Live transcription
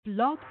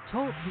Blog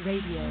Talk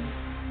Radio.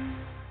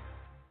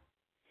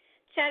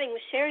 Chatting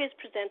with Sherri is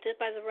presented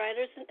by the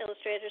Writers and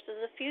Illustrators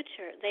of the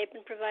Future. They've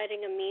been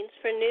providing a means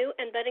for new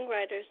and budding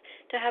writers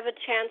to have a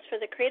chance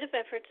for their creative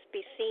efforts to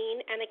be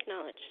seen and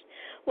acknowledged.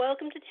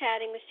 Welcome to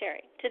Chatting with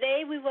Sherri.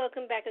 Today we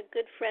welcome back a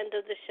good friend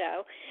of the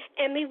show,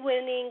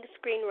 Emmy-winning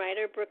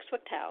screenwriter Brooks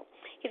Wachtel.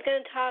 He's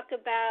going to talk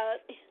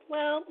about,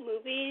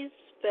 movies,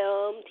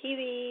 film,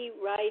 TV,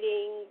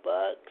 writing,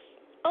 books,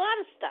 a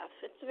lot of stuff.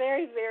 It's a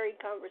very, very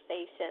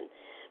conversation.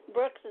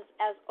 Brooks is,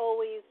 as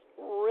always,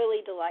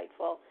 really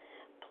delightful.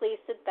 Please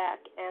sit back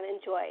and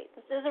enjoy.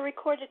 This is a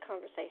recorded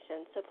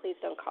conversation, so please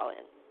don't call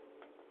in.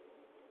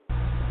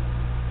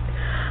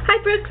 Hi,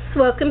 Brooks.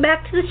 Welcome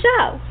back to the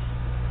show.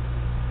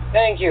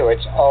 Thank you.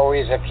 It's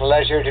always a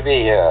pleasure to be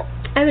here.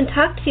 I haven't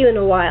talked to you in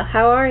a while.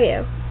 How are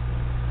you?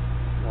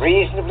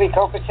 Reasonably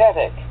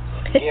copacetic,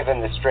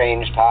 given the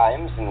strange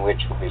times in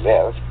which we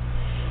live.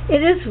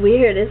 It is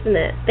weird, isn't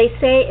it? They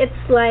say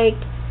it's like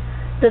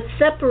the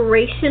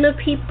separation of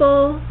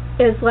people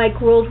is like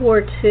World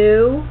War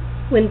II,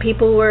 when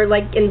people were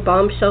like in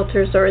bomb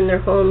shelters or in their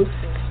homes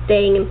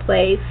staying in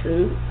place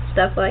and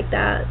stuff like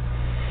that.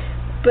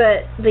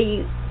 But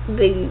the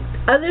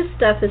other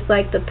stuff is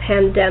like the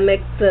pandemic,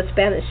 the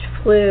Spanish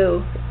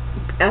flu.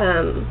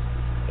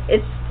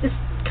 It's just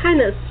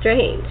kind of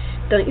strange,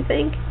 don't you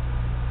think?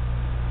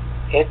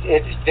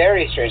 It's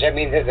very strange. I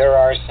mean, there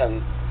are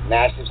some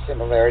massive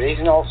similarities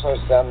and also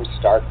some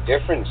stark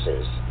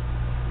differences.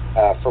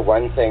 For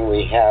one thing,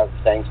 we have,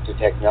 thanks to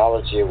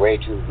technology, a way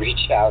to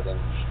reach out and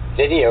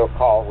video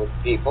call with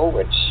people,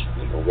 which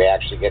we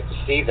actually get to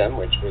see them,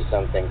 which was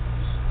something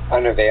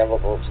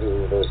unavailable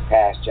to those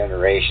past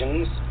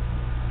generations.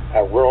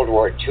 World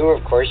War II,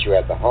 of course, you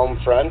had the home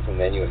front, and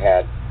then you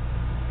had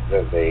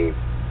the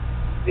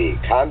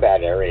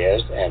combat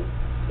areas, and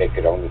they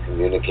could only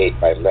communicate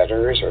by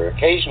letters or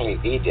occasionally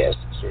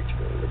V-discs, which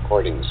were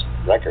recordings,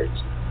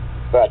 records.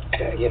 But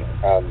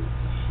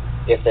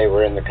if they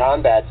were in the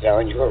combat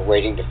zone, you were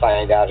waiting to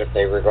find out if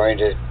they were going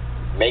to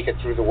make it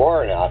through the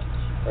war or not.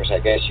 Of course, I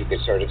guess you could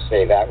sort of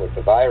say that with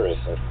the virus,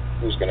 of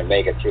who's going to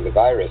make it through the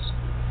virus.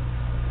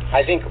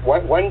 I think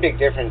one big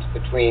difference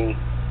between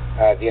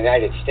the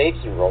United States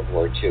in World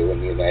War II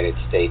and the United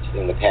States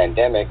in the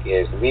pandemic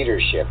is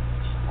leadership.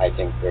 I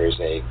think there's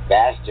a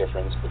vast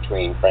difference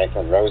between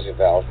Franklin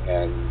Roosevelt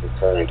and the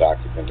current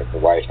occupant of the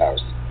White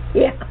House.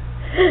 Yeah,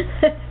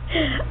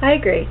 I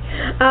agree.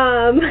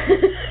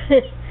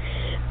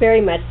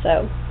 Very much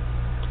so.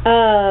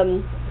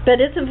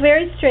 But it's a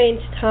very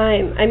strange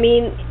time. I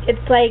mean,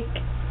 it's like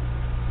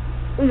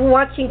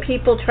watching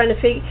people trying to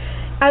figure.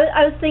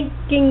 I was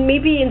thinking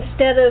maybe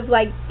instead of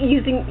like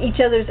using each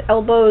other's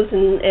elbows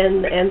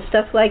and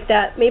stuff like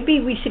that, maybe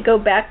we should go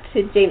back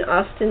to Jane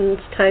Austen's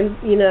time,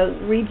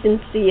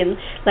 Regency, and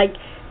like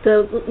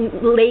the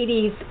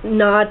ladies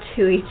nod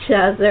to each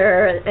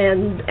other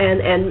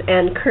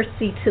and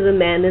curtsy to the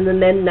men, and the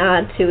men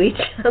nod to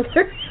each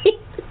other.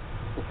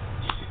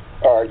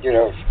 Or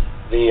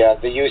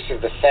the use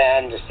of the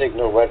fan to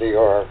signal whether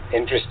you're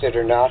interested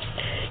or not.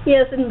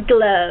 Yes, and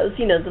gloves,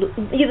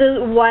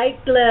 either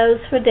white gloves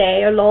for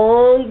day or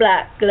long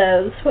black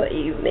gloves for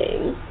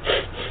evening.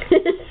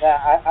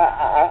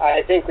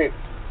 I think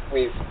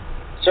we've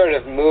sort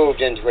of moved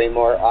into a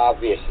more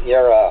obvious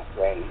era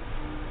when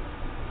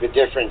the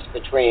difference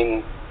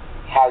between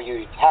how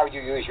you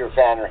use your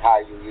fan or how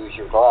you use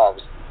your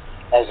gloves,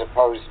 as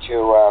opposed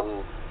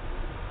to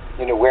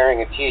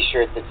wearing a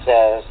T-shirt that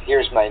says,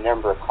 "Here's my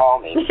number, call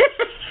me."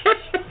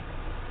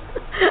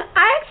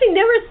 I actually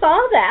never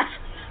saw that.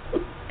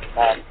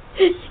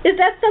 Is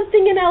that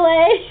something in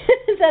LA?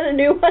 Is that a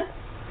new one?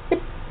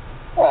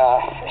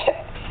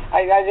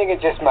 I think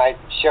it just might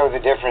show the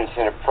difference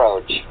in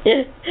approach.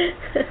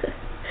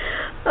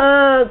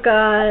 Oh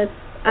God,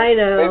 I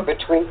know.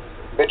 Between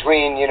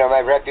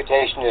my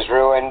reputation is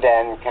ruined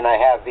and can I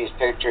have these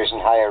pictures in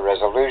higher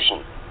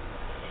resolution?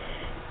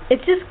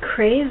 It's just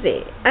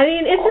crazy. I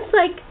mean, it's just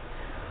like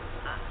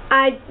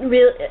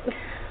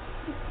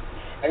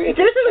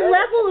there's a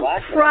level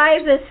of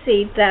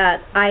privacy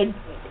that I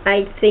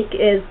think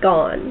is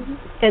gone,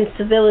 and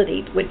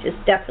civility, which is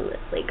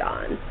definitely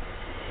gone.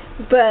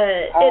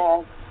 But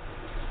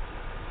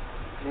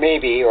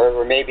maybe,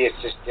 or maybe it's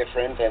just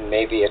different, and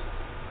maybe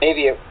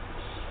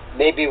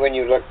when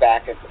you look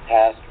back at the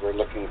past, we're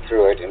looking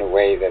through it in a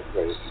way that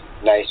was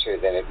nicer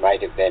than it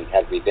might have been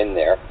had we been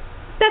there.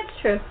 That's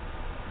true.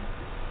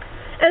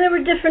 And there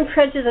were different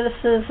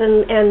prejudices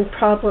and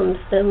problems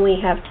than we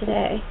have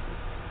today.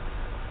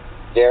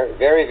 They're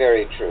very,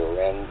 very true.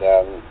 And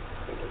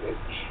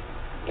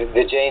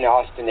the Jane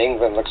Austen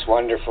England looks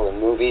wonderful in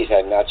movies.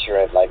 I'm not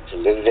sure I'd like to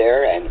live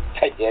there. And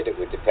if I did, it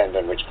would depend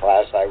on which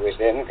class I was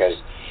in, because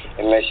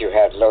unless you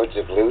had loads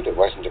of loot, it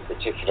wasn't a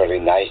particularly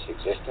nice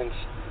existence.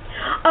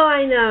 Oh,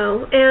 I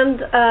know.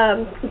 And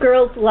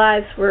girls'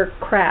 lives were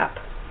crap,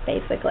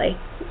 basically.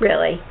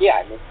 Really.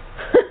 Yeah.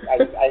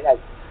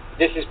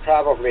 This is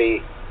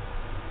probably,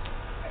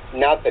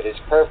 not that it's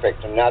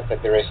perfect and not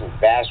that there isn't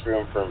vast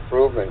room for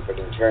improvement, but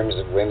in terms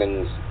of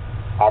women's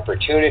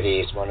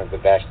opportunities, one of the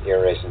best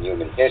eras in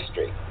human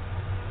history.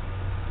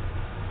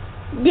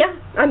 Yeah,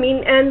 I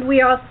mean, and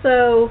we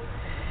also,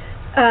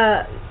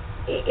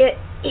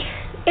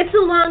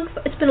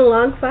 it's been a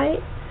long fight.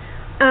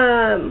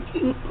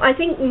 I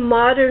think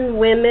modern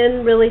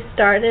women really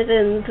started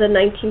in the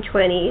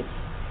 1920s,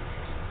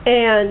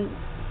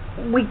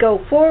 and we go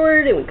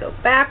forward and we go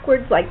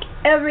backwards like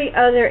every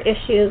other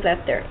issue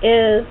that there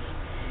is.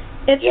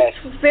 It's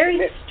a very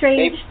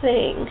strange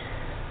thing.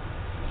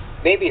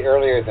 Maybe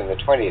earlier than the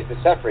 20s, the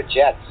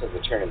suffragettes of the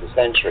turn of the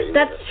century.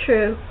 That's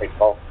true.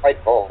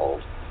 Quite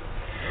bold.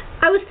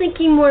 I was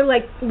thinking more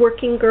like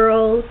working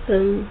girls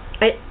and,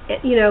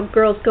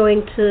 girls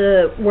going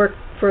to work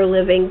for a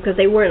living because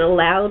they weren't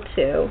allowed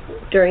to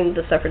during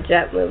the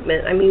suffragette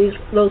movement. I mean,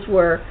 those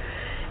were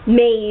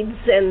maids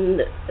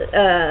and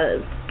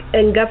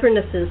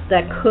governesses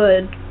that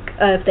could,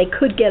 if they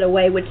could get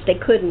away, which they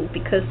couldn't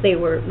because they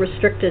were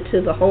restricted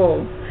to the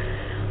home.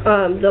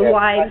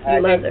 Wives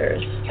and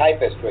mothers.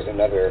 Typist was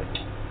another,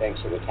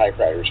 thanks to the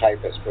typewriter,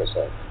 typist was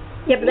a...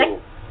 Yeah, but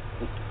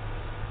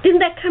didn't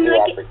that come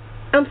like...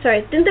 I'm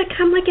sorry, didn't that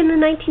come like in the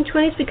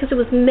 1920s because it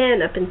was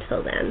men up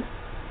until then?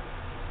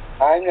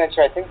 I'm not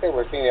sure. I think there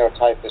were female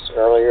typists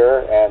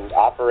earlier and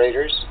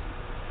operators.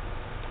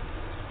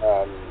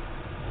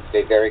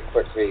 They very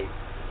quickly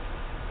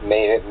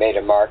made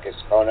a mark as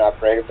phone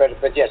operator.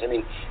 But yes, I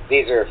mean,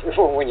 these are,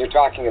 when you're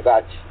talking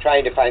about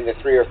trying to find the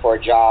 3 or 4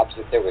 jobs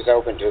that there was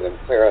open to them,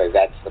 clearly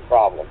that's the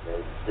problem. There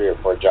are 3 or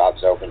 4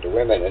 jobs open to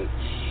women. And,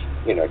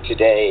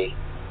 today,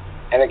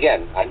 and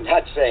again, I'm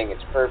not saying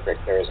it's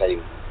perfect. There is a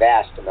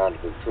vast amount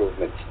of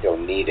improvement still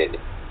needed,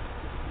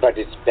 but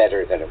it's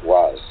better than it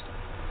was.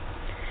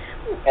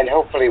 And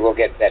hopefully we'll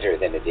get better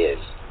than it is.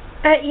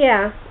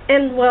 Yeah,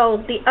 and well,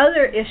 the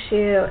other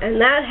issue,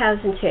 and that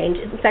hasn't changed,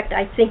 in fact,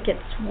 I think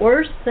it's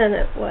worse than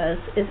it was,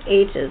 is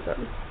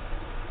ageism.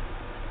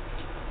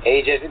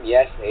 Ageism,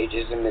 yes,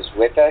 ageism is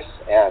with us,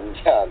 and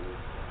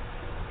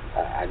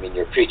I mean,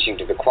 you're preaching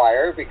to the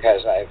choir,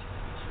 because I've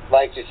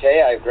like to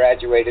say I've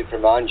graduated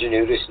from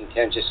ingenuitus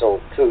sententious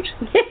old coot.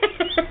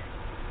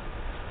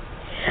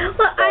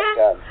 Well,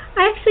 I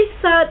actually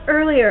saw it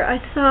earlier. I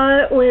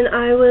saw it when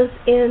I was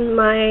in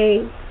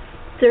my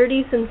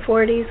 30s and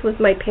 40s with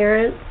my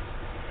parents,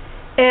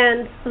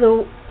 and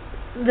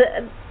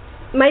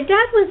my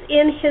dad was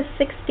in his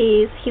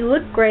 60s. He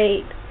looked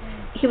great.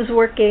 He was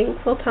working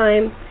full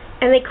time,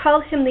 and they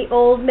called him the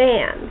old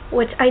man,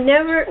 which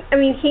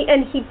he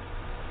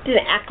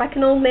didn't act like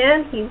an old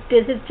man. He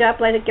did his job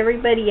like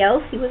everybody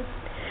else. He was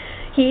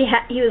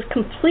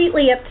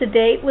completely up to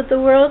date with the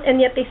world,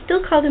 and yet they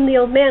still called him the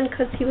old man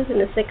because he was in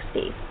his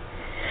 60s.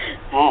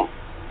 Oh.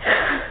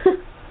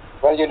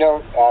 Well,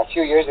 a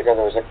few years ago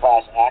there was a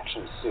class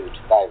action suit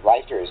by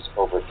writers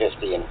over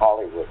 50 in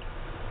Hollywood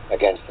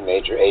against the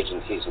major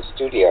agencies and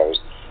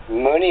studios,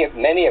 many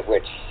of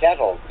which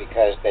settled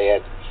because they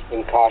had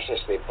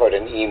incautiously put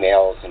in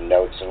emails and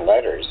notes and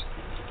letters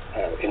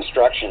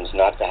instructions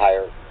not to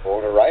hire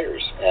older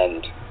writers,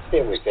 and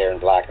it was there in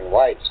black and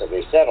white, so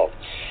they settled.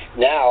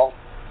 Now,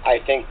 I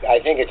think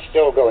it's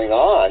still going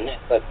on,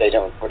 but they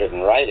don't put it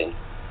in writing.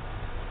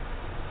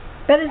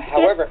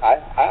 However,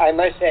 I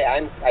must say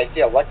I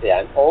feel lucky.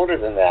 I'm older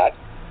than that.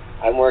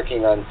 I'm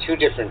working on 2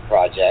 different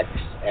projects,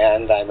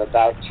 and I'm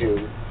about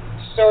to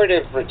sort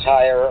of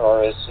retire,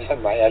 or as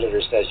my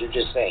editor says, you're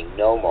just saying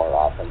no more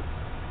often.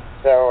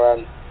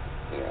 So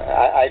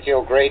I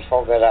feel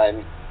grateful that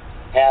I'm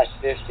past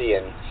 50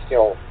 and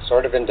still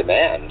sort of in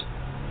demand.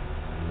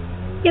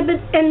 Yeah,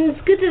 and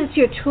it's good that it's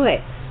your choice.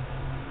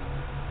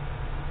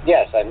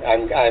 Yes,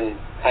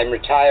 I'm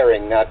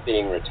retiring, not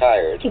being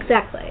retired.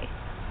 Exactly.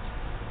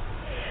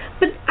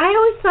 But I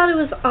always thought it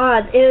was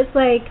odd. It was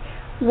like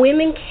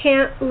women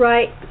can't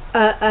write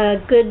a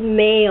good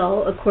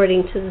male,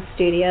 according to the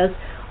studios.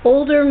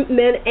 Older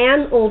men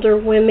and older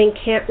women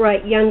can't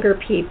write younger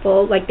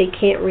people, like they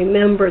can't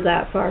remember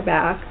that far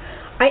back.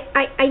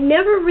 I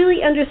never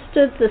really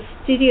understood the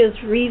studio's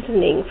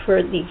reasoning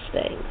for these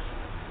things.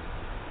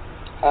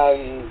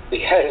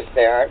 Because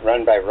they aren't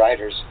run by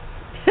writers.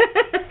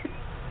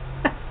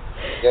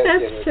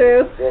 That's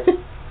true.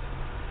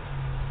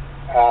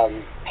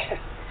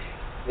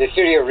 The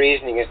studio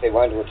reasoning is they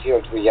want to appeal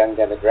to a young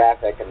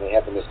demographic, and they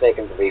have the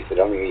mistaken belief that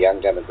only a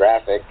young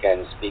demographic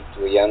can speak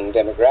to a young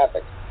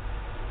demographic.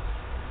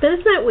 But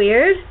isn't that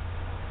weird?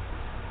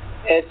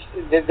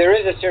 There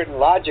is a certain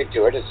logic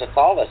to it. It's a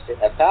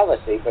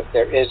fallacy, but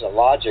there is a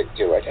logic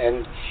to it.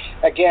 And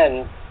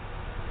again,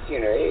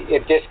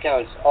 it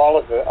discounts all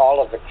of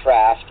the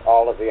craft,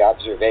 all of the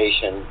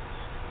observation,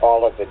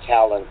 all of the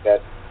talent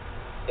that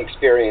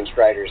experienced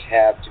writers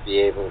have to be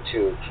able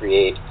to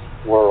create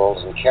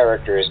worlds and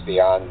characters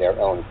beyond their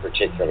own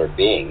particular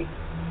being.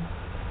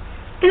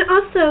 And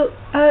also,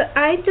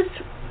 I just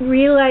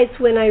realize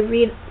when I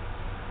read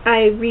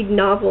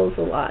novels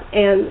a lot,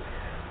 and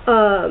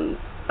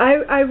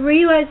I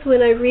realize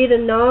when I read a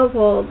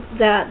novel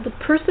that the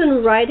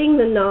person writing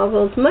the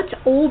novel is much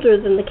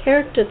older than the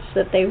characters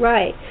that they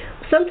write.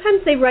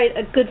 Sometimes they write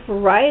a good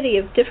variety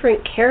of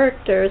different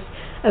characters,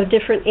 of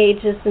different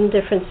ages and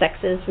different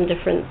sexes and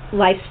different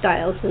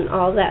lifestyles and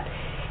all that.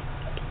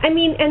 I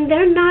mean, and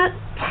they're not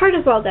part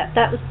of all that.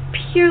 That was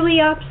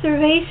purely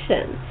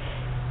observation.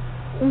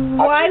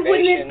 Why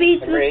wouldn't it be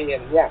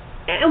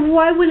and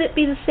why wouldn't it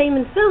be the same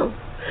in film?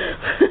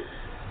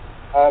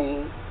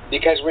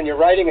 Because when you're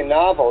writing a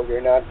novel,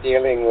 you're not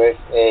dealing with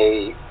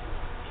a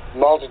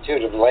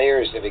multitude of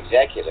layers of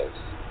executives.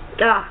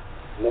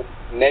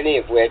 Many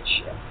of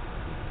which,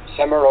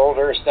 some are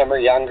older, some are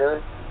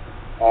younger.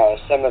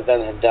 Some of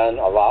them have done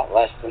a lot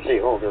less than the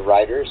older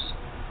writers.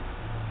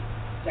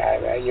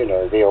 You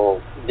know,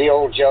 the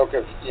old joke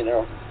of, you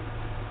know,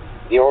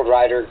 the old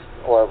writer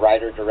or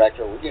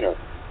writer-director, you know,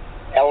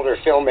 elder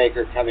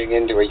filmmaker coming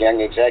into a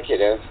young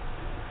executive.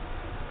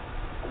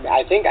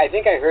 I think I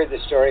heard the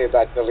story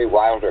about Billy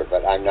Wilder,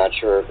 but I'm not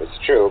sure if it's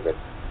true. But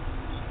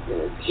you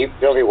know,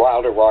 Billy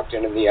Wilder walked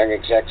in and the young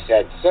exec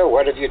said, "So,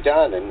 what have you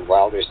done?" And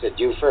Wilder said,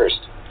 "You first."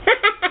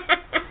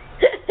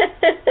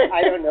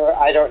 I don't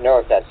know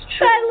if that's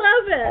true. I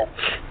love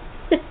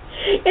it.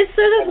 It's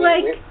sort of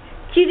like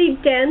Judi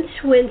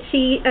Dench when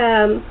she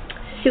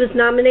was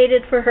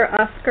nominated for her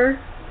Oscar,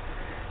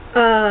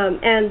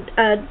 and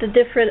the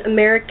different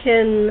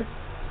American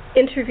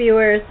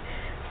interviewers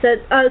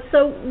said,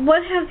 "So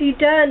what have you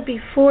done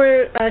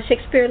before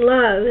Shakespeare in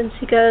Love?" And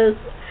she goes,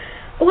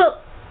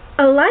 "Well,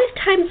 a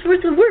lifetime's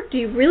worth of work. Do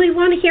you really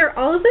want to hear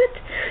all of it?"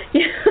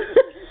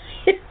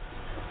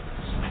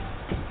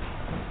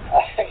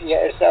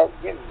 Yeah, so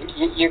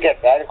you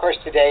get that. Of course,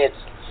 today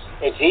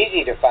it's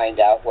easy to find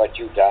out what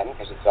you've done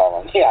because it's all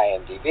on the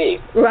IMDb.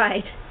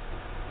 Right.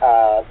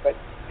 But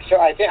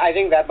so I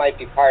think that might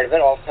be part of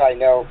it. Also, I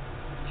know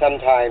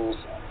sometimes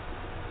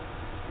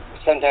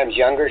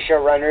younger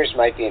showrunners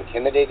might be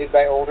intimidated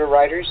by older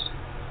writers.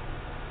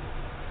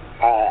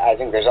 I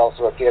think there's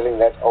also a feeling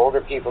that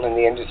older people in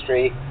the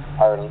industry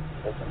are,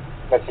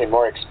 let's say,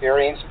 more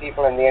experienced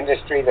people in the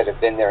industry that have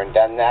been there and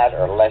done that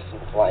are less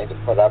inclined to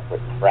put up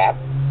with crap.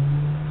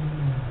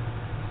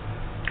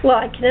 Well,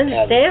 I can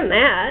understand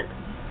that.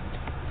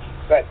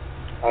 But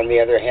on the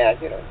other hand,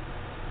 you know,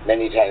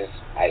 many times,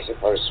 I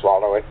suppose,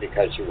 swallow it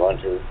because you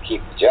want to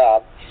keep the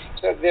job.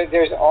 So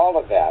there's all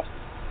of that.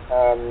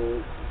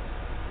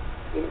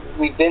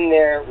 We've been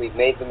there. We've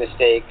made the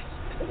mistakes.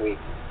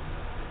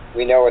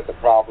 We know what the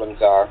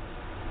problems are.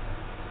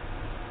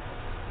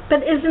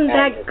 But isn't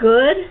that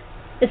good?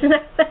 Isn't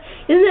that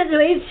the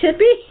way it should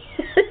be?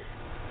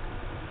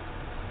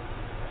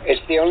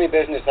 It's the only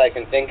business I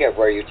can think of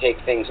where you take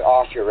things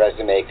off your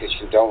resume because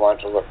you don't want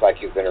to look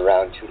like you've been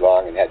around too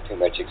long and had too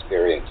much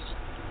experience.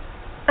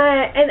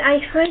 And I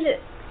find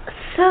it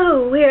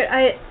so weird.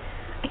 I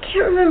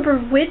can't remember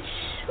which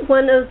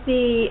one of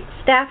the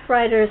staff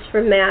writers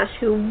for MASH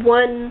who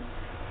won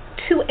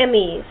 2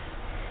 Emmys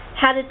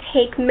had to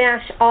take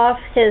MASH off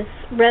his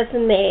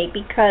resume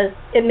because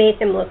it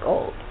made him look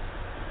old.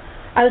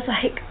 I was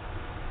like,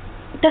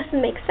 it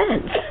doesn't make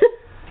sense.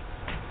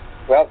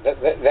 Well,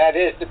 that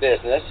is the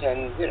business,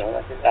 and you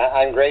know,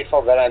 I'm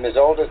grateful that I'm as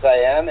old as I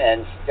am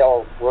and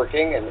still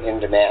working and in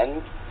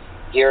demand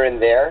here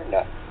and there.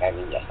 No, I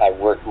mean, yes, I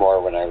worked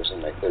more when I was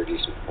in my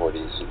 30s and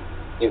 40s,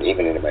 and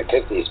even into my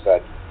 50s,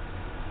 but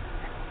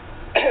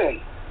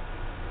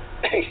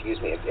excuse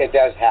me, it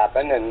does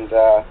happen, and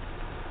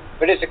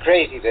but it's a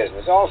crazy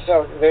business.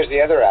 Also, there's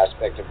the other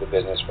aspect of the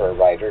business for a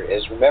writer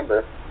is,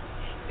 remember,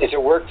 it's a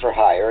work for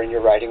hire, and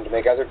you're writing to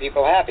make other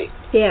people happy.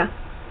 Yeah.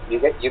 You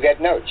get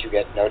notes. You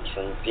get notes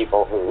from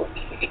people who,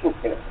 you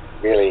know,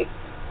 really,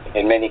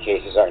 in many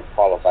cases, aren't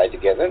qualified to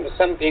give them.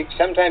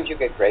 Sometimes you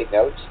get great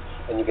notes,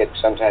 and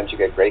sometimes you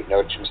get great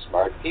notes from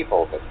smart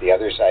people. But the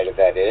other side of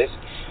that is,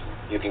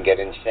 you can get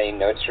insane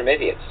notes from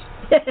idiots.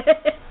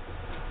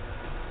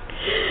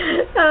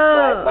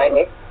 Oh.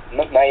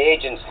 My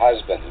agent's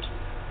husband,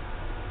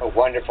 a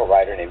wonderful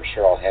writer named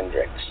Cheryl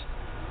Hendricks,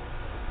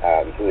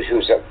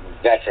 who's a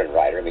veteran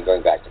writer. I mean,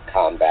 going back to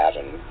Combat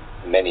and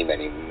many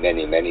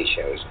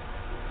shows,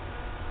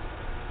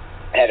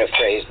 had a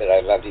phrase that I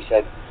loved. He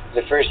said,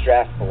 "The first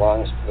draft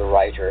belongs to the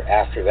writer.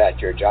 After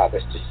that, your job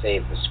is to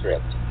save the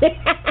script."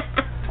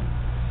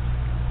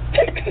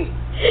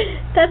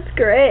 That's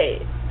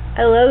great.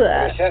 I love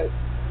that.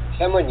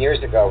 Someone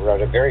years ago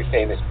wrote a very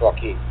famous book.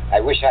 I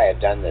wish I had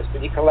done this,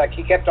 but he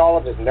kept all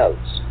of his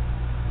notes,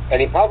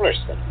 and he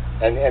published them.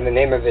 And the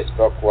name of his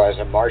book was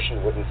 "A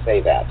Martian Wouldn't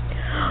Say That."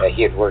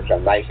 He had worked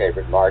on My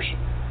Favorite Martian.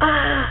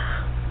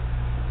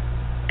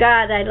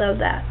 God, I love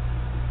that.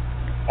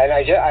 And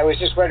I was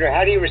just wondering,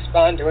 how do you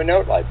respond to a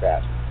note like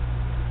that?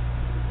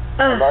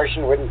 A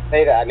Martian wouldn't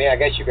say that. I mean, I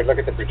guess you could look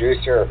at the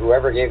producer or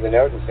whoever gave the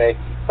note and say,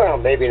 well,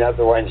 maybe not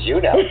the ones you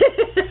know.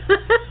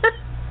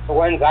 The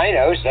ones I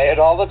know say it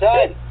all the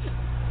time.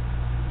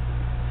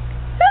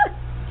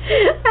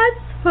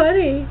 That's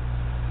funny.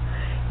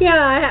 Yeah,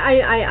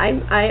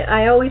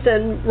 I always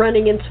am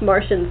running into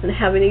Martians and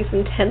having these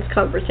intense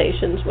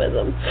conversations with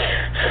them.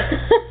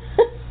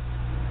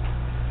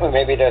 Well,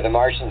 maybe they're the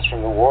Martians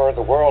from the War of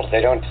the Worlds.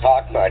 They don't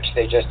talk much.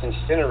 They just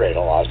incinerate a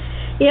lot.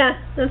 Yeah,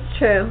 that's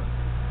true.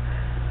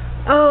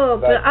 Oh,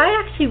 but I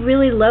actually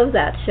really love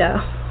that show.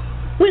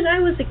 When I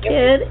was a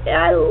kid,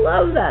 I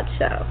loved that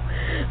show.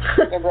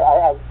 Remember,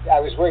 I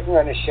was working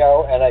on a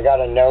show, and I got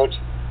a note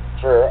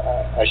for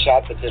a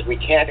shot that says, "We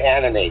can't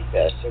animate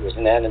this." It was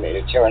an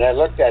animated show, and I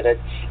looked at it.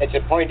 It's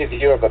a point of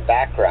view of a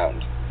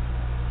background.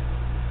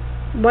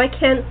 Why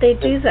can't they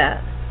do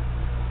that?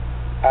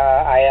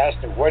 I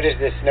asked him, "What does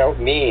this note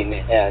mean?"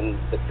 And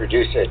the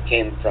producer, it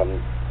came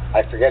from,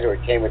 I forget who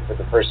it came with, but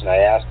the person I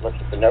asked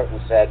looked at the note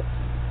and said,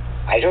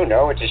 "I don't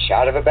know, it's a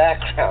shot of a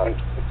background.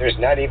 There's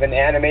not even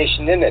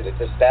animation in it. It's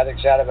a static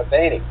shot of a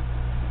painting."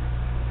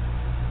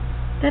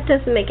 That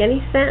doesn't make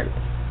any sense.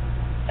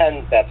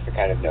 And that's the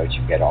kind of notes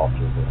you get all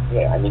through.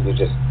 Yeah, I mean, you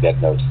just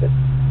get notes that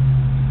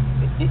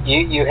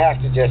you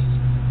have to just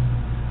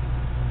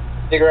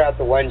figure out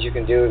the ones you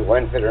can do, the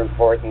ones that are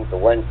important, the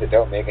ones that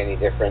don't make any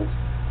difference,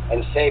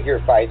 and save your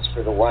fights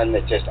for the one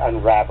that just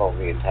unravel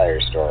the entire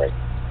story.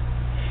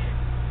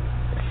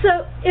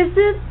 So, is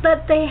it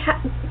that they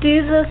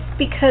do this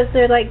because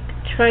they're like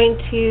trying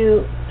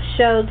to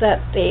show that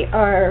they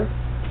are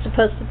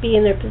supposed to be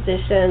in their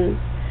position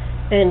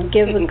and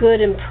give a good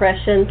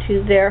impression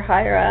to their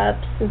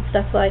higher-ups and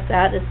stuff like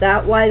that? Is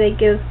that why they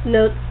give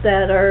notes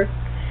that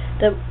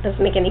doesn't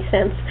make any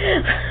sense?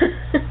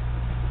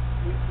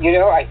 You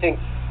know, I think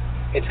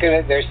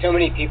there's so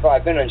many people.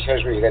 I've been on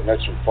shows where you get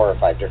notes from 4 or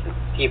 5 different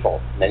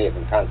people, many of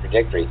them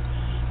contradictory.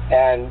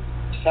 And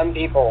some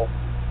people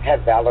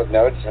have valid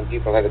notes, some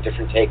people have a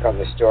different take on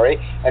the story,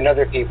 and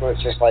other people,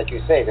 it's just like you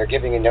say, they're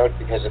giving a note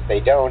because if they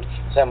don't,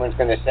 someone's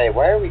going to say,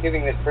 "Why are we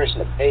giving this person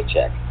a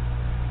paycheck?"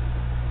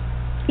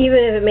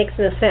 Even if it makes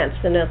no sense,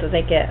 the note that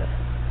they give.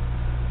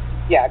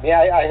 Yeah, I mean,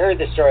 I heard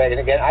the story, and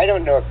again, I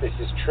don't know if this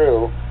is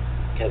true,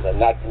 because I'm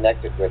not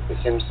connected with The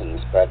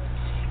Simpsons, but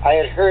I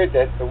had heard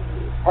that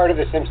part of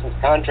The Simpsons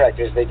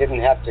contract is they didn't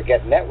have to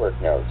get network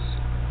notes.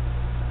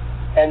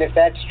 And if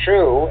that's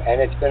true,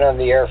 and it's been on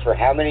the air for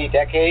how many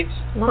decades?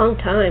 Long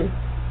time.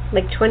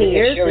 Like 20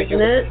 years,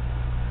 isn't it?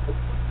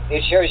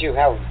 It shows you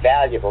how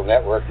valuable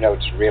network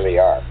notes really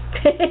are.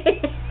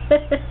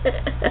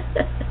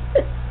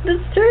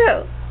 That's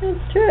true.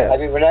 That's true. I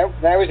mean, when I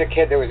was a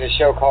kid, there was a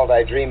show called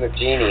I Dream of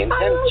Jeannie, and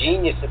some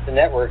genius at the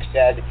network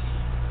said,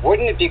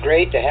 "Wouldn't it be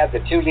great to have the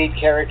 2 lead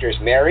characters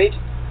married?"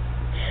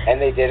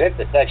 And they did it.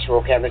 The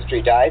sexual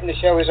chemistry died, and the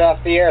show was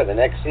off the air the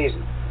next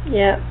season.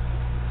 Yeah.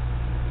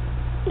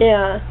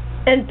 Yeah.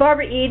 And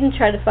Barbara Eden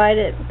tried to fight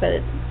it,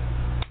 but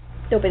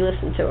nobody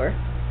listened to her.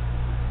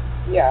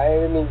 Yeah,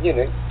 I mean, you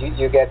know,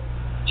 you get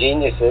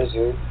geniuses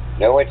who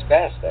know what's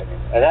best. I mean,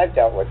 and I've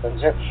dealt with them.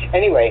 So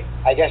anyway,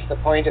 I guess the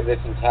point of this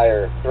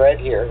entire thread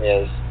here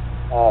is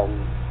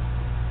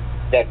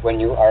that when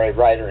you are a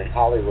writer in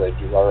Hollywood,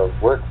 you are a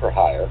work for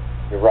hire.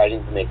 You're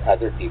writing to make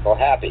other people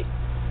happy,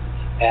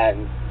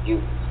 and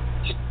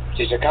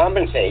to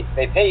compensate,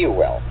 they pay you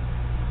well.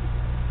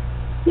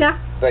 Yeah.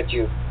 But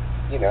you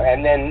know,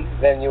 and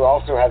then you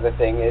also have the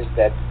thing is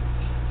that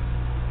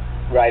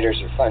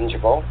writers are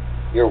fungible.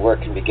 Your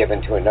work can be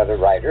given to another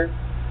writer.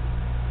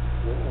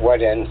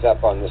 What ends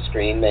up on the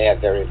screen may have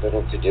very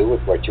little to do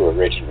with what you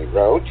originally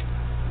wrote.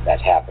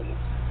 That happens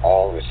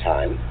all the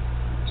time.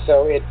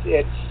 So it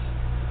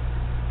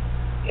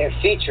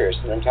features,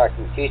 and I'm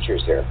talking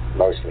features here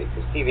mostly,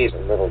 because TV is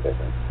a little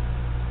different.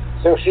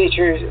 So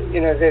features,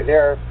 you know,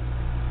 they're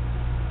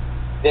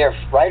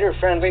writer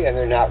friendly and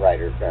they're not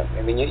writer friendly.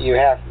 I mean, you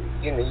have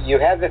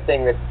the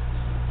thing that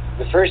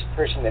the first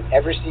person that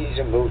ever sees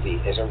a movie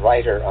is a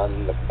writer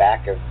on the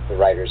back of the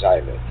writer's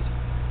eyelids.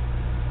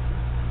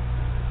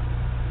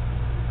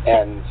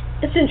 And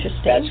it's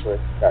interesting. That's where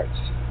it starts.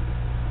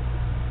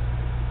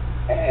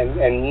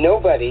 And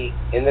nobody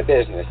in the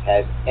business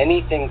has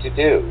anything to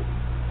do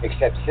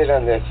except sit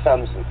on their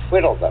thumbs and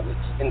twiddle them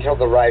until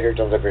the writer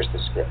delivers the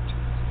script.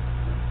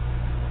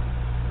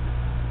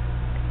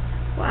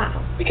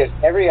 Wow. Because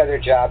every other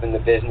job in the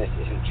business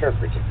is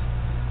interpretive.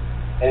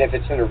 And if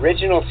it's an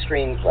original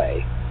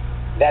screenplay,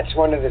 that's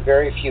one of the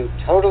very few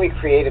totally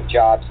creative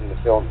jobs in the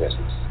film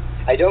business.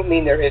 I don't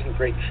mean there isn't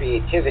great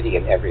creativity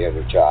in every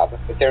other job,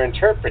 but they're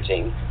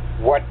interpreting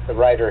what the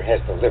writer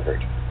has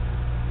delivered.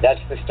 That's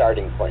the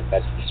starting point.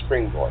 That's the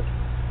springboard.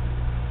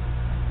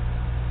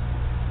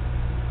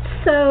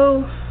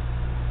 So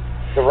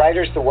the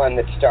writer's the one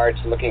that starts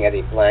looking at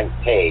a blank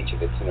page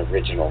if it's an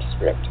original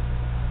script.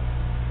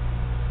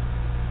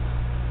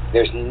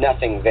 There's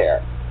nothing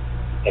there.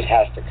 It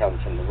has to come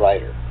from the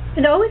writer.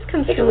 It always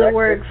comes from the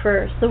word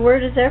first. The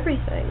word is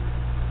everything.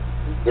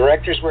 The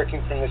director's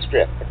working from the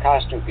script. The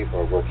costume people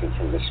are working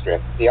from the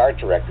script. The art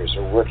directors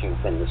are working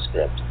from the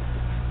script.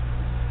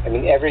 I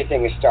mean,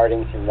 everything is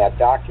starting from that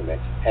document.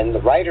 And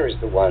the writer is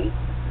the one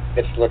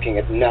that's looking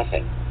at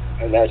nothing.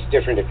 And that's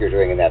different if you're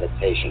doing an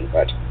adaptation,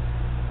 but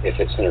if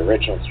it's an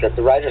original script,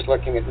 the writer's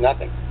looking at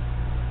nothing.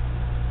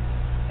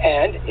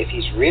 And if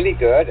he's really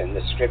good and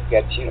the script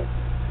gets,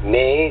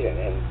 made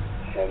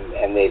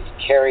and they've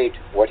carried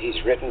what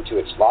he's written to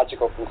its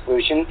logical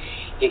conclusion,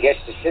 he gets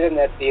to sit in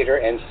that theater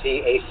and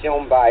see a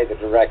film by the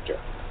director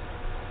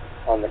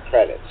on the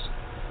credits.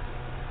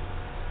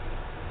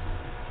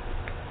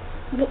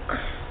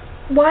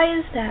 Why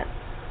is that?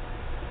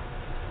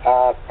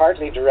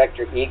 Partly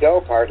director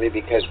ego, partly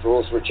because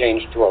rules were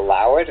changed to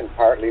allow it, and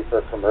partly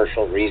for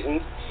commercial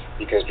reasons,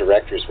 because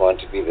directors want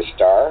to be the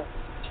star.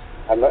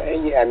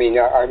 I mean,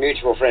 our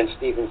mutual friend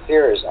Stephen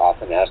Sears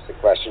often asks the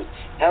question,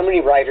 how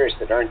many writers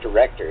that aren't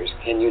directors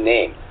can you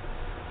name?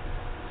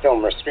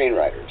 Film or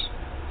screenwriters?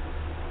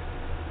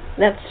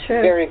 That's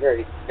true. Very,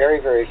 very,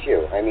 very, very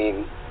few. I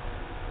mean,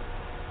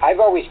 I've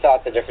always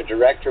thought that if a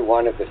director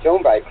wanted the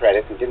film by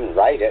credit and didn't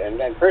write it,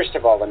 and first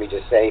of all, let me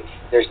just say,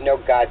 there's no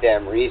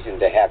goddamn reason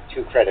to have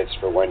 2 credits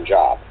for one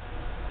job.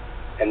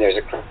 And there's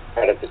a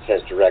credit that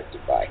says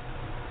directed by.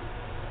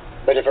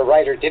 But if a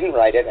writer didn't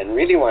write it and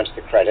really wants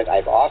the credit,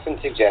 I've often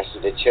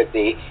suggested it should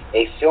be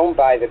a film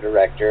by the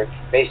director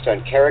based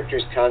on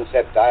characters,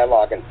 concept,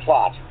 dialogue, and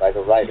plot by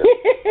the writer.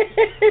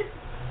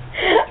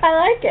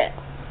 I like it.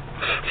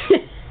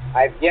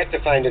 I've yet to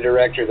find a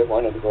director that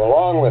wanted to go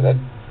along with it.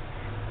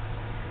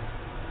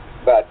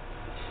 But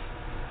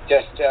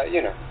just,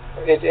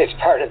 it's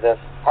part of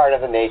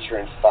the nature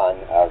and fun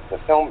of the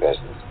film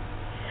business.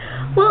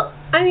 Well,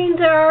 I mean,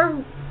 there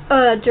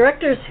are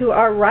directors who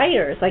are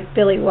writers, like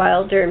Billy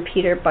Wilder and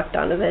Peter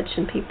Bogdanovich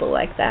and people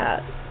like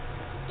that.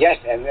 Yes,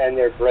 and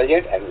they're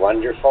brilliant and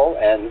wonderful,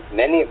 and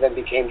many of them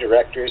became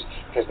directors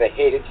because they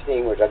hated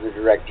seeing what other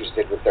directors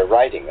did with their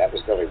writing. That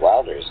was Billy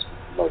Wilder's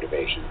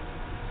motivation.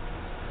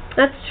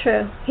 That's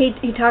true.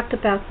 He talked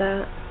about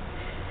that.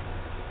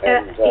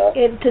 And,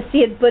 to see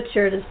it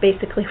butchered is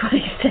basically what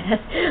he said.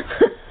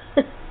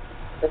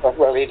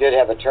 Well, he did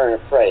have a turn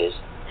of praise.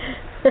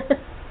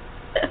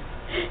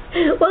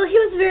 Well, he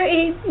was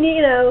very,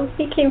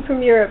 he came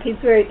from Europe. He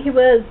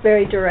was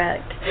very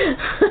direct.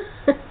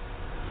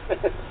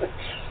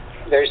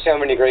 There's so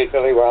many great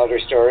Billy Wilder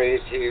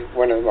stories. He's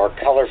one of the more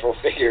colorful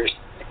figures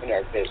in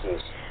our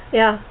business.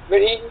 Yeah.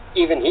 But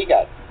even he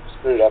got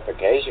screwed up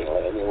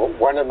occasionally. I mean,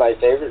 one of my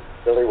favorite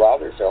Billy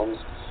Wilder films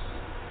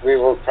we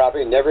will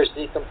probably never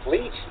see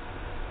complete,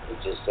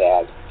 which is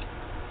sad.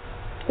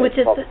 Which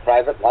is called The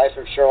Private Life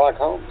of Sherlock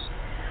Holmes.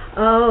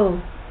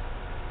 Oh.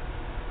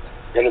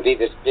 Going to be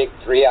this big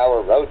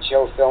 3-hour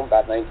roadshow film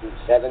about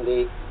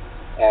 1970,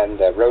 and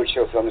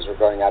roadshow films were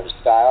going out of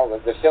style.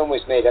 The film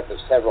was made up of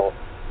several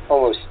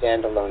almost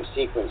standalone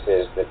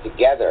sequences that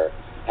together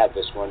had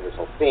this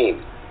wonderful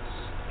theme.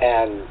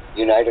 And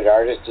United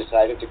Artists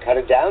decided to cut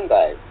it down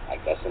by, I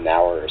guess, an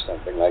hour or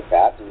something like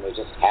that, and they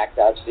just hacked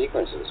out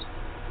sequences.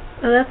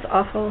 Oh, that's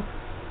awful.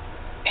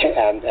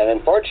 And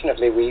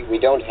unfortunately, we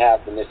don't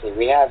have the missing.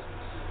 We have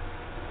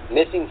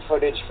missing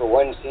footage for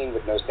one scene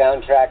with no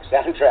soundtrack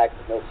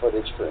with no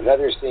footage for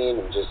another scene,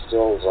 and just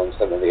stills on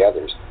some of the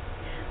others.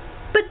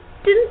 But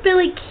didn't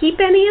Billy keep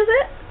any of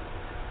it?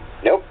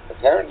 Nope,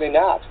 apparently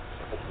not.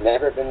 It's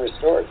never been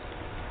restored.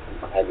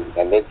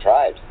 And they've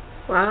tried.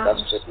 Wow.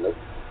 That's just no.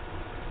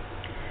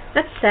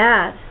 That's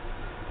sad.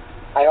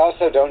 I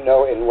also don't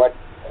know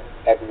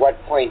at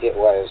what point it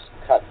was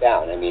cut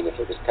down. I mean, if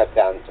it was cut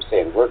down,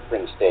 say, in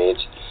workprint stage,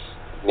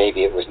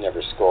 maybe it was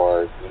never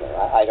scored.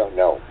 I don't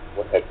know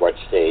at what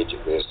stage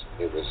it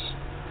was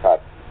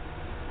cut.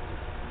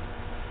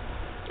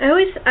 I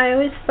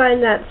always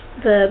find that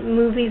the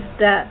movies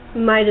that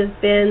might have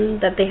been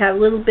that they have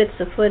little bits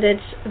of footage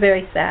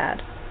very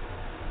sad.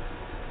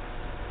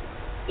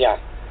 Yeah.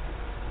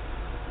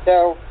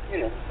 So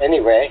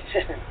anyway.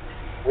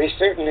 We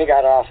certainly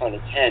got off on a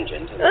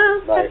tangent, and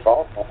it's my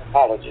fault.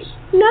 Apologies.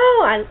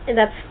 No,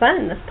 that's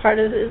fun. That's part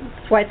of it.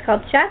 That's why it's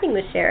called Chatting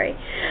with Sherri,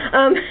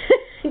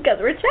 because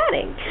we're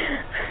chatting.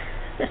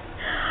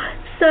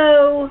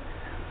 So,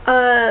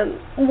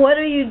 what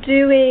are you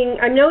doing?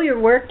 I know you're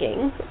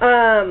working,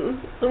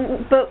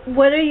 but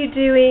what are you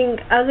doing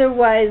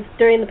otherwise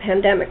during the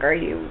pandemic? Are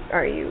you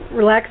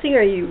relaxing?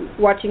 Are you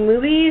watching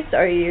movies?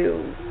 Are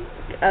you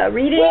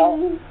reading?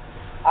 Well,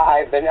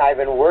 I've been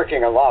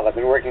working a lot. I've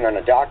been working on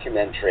a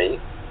documentary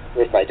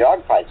with my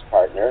DogFights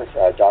partner.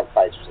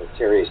 DogFights was a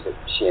series that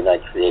she and I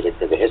created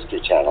for the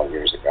History Channel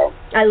years ago.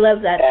 I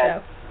love that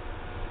show.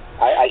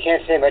 I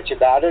can't say much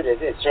about it.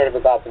 It's sort of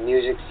about the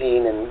music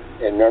scene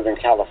in Northern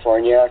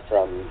California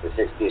from the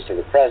 60s to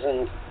the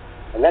present,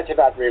 and that's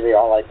about really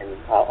all I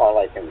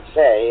can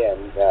say.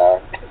 And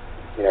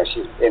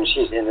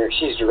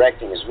she's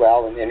directing as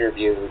well, and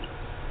interviewed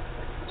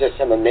just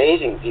some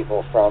amazing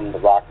people from the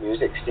rock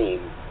music scene,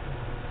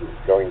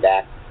 going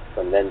back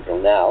from then till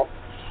now.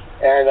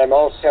 And I'm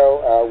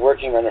also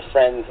working on a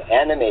friend's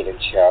animated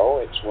show.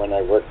 It's one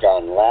I worked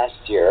on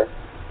last year.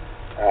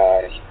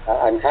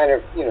 I'm kind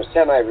of,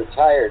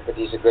 semi-retired, but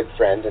he's a good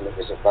friend, and it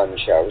was a fun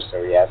show,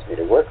 so he asked me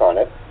to work on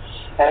it.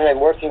 And I'm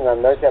working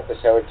on those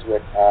episodes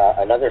with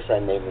another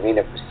friend named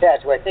Lena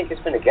Poussette, who I think has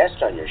been a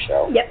guest on your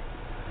show. Yep.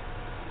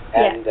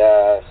 And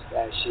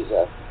she's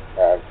a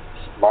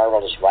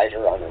marvelous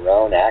writer on her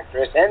own,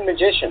 actress, and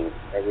magician.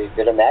 We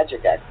did a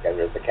magic act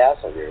together at the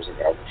castle years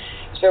ago.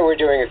 So we're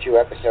doing a few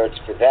episodes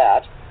for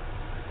that.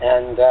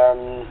 And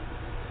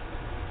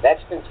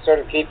that's been sort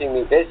of keeping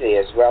me busy,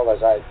 as well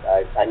as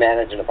I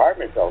manage an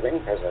apartment building,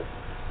 because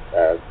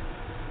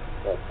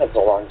that's a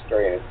long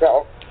story in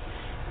itself.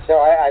 So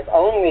I've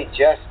only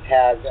just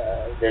had,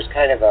 there's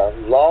kind of a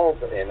lull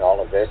in all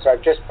of this, so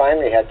I've just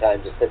finally had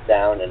time to sit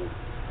down and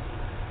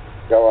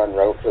go on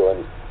Roku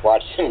and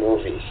watch some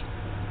movies.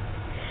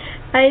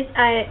 It's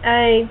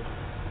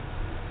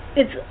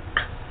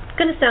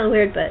going to sound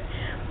weird, but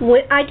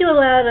I do a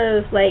lot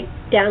of, like,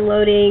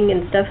 downloading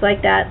and stuff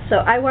like that, so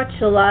I watch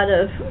a lot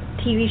of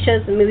TV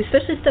shows and movies,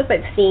 especially stuff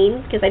I've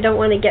seen, because I don't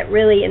want to get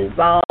really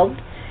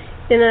involved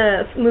in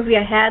a movie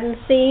I hadn't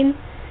seen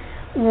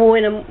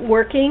when I'm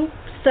working.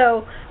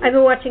 So I've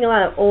been watching a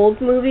lot of old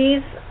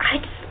movies.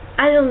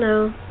 I don't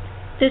know.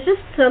 There's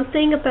just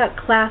something about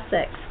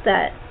classics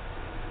that...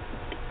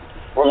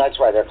 Well, that's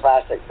why they're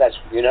classics.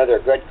 They're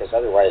good, because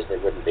otherwise they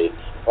wouldn't be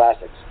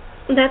classics.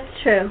 That's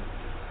true.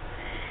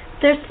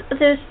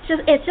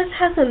 It just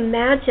has a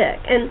magic,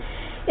 and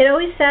it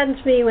always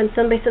saddens me when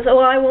somebody says, "Oh,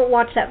 I won't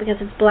watch that because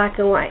it's black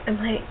and white." I'm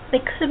like, they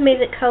could have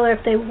made it color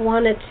if they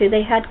wanted to.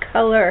 They had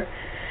color.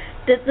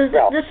 This is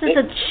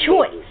a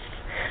choice.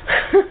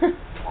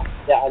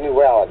 Yeah,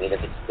 if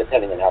it's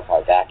depending on how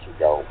far back you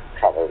go,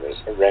 color was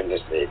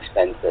horrendously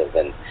expensive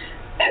and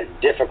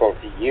difficult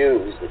to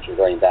use if you're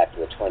going back to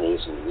the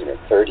 20s and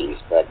 30s.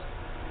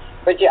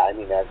 But yeah,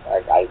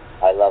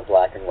 I love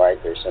black and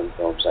white. There's some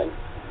films I'm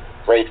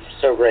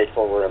so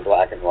grateful we're in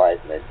black and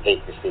white, and I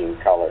hate to see in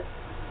color.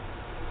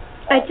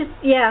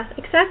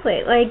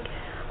 Exactly. Like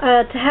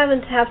To Have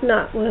and To Have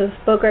Not with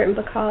Bogart and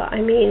Bacall.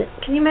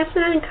 Can you imagine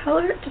that in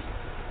color?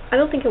 I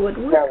don't think it would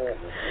work.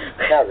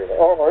 Not really.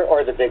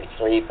 Or The Big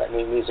Sleep.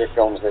 These are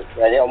films that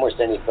almost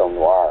any film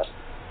noir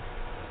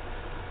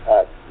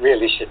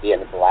really should be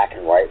in a black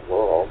and white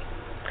world.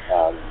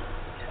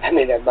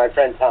 My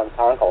friend Tom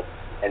Conkle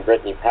and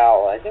Brittany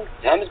Powell, I think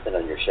Tom's been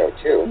on your show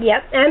too.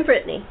 Yep, and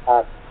Brittany.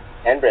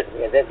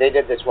 They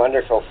did this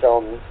wonderful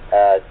film,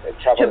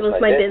 Trouble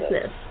is My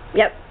Business.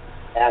 Yep.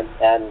 And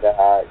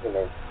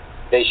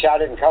they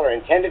shot it in color,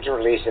 intended to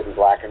release it in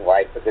black and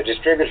white, but the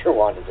distributor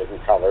wanted it in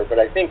color. But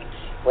I think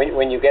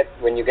when you get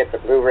the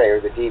Blu-ray or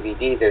the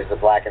DVD, there's the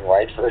black and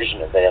white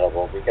version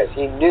available because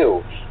he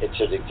knew it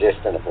should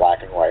exist in a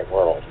black and white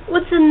world.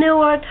 Well, it's a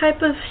noir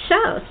type of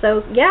show,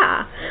 so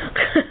yeah.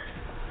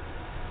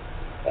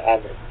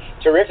 And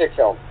terrific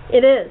film.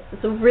 It is.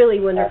 It's a really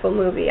wonderful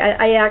movie.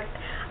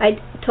 I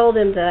told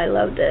him that I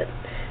loved it.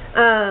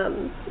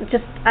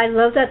 I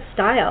love that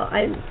style.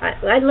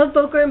 I love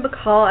Bogart and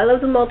Bacall. I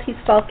love the Maltese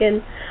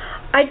Falcon.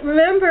 I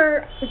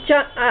remember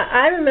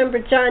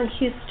John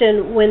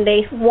Huston when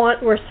they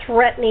were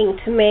threatening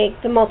to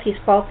make the Maltese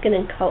Falcon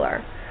in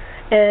color,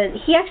 and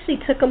he actually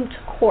took them to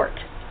court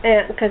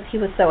because he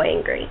was so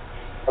angry.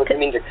 Oh, you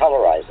mean to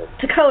colorize it?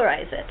 To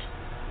colorize it.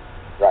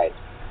 Right.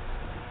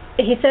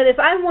 He said, if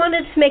I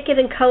wanted to make it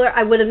in color,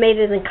 I would have made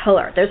it in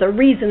color. There's a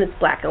reason it's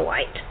black and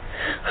white.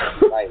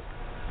 Right.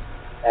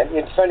 And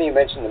it's funny you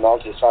mentioned the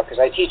Maltese Falcon, because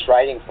I teach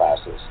writing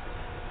classes.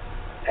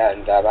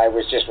 And I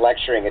was just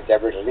lecturing at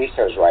Deborah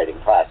DeLiso's writing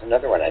class,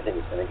 another one I think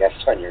is going to guest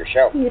on your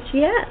show. Yes, she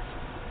has.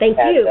 Thank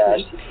you.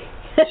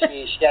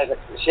 She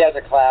has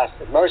a class,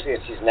 mostly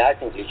she's an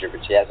acting teacher,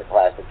 but she has a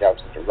class that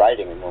delves into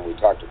writing, and when we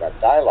talked about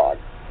dialogue,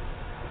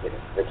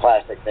 the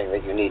classic thing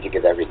that you need to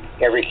give every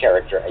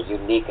character a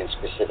unique and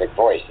specific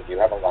voice. If you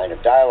have a line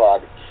of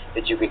dialogue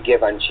that you could give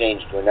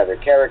unchanged to another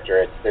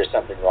character, there's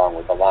something wrong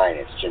with the line.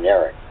 It's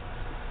generic.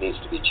 It needs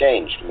to be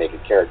changed to make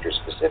it character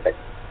specific.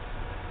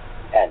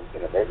 And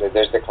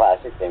there's the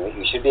classic thing that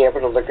you should be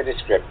able to look at a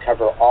script,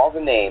 cover all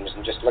the names,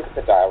 and just look at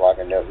the dialogue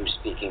and know who's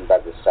speaking by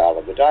the style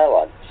of the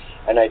dialogue.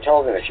 And I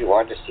told them, if you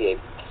want to see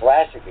a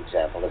classic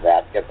example of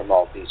that, get the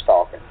Maltese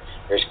Falcon.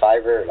 There's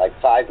five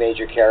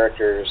major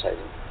characters. I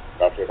think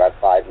roughly about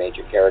 5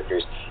 major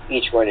characters.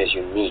 Each one is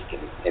unique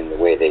in the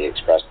way they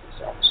express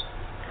themselves.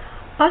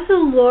 Also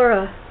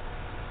Laura.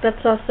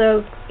 That's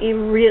also,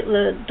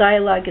 the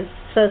dialogue is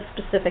so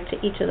specific to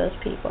each of those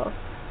people.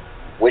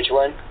 Which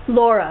one?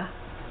 Laura.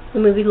 The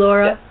movie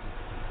Laura.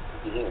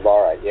 Yeah. Mm-hmm.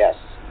 Laura, yes.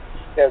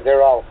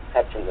 They're all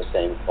cut from the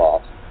same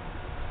cloth.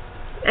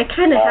 I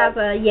kind of have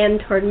a yen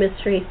toward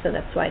mystery, so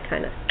that's why I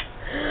kind of...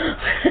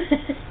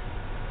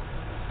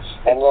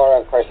 And Laura,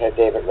 of course, had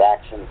David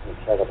Raxon's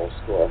incredible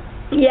score.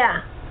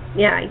 Yeah,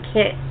 I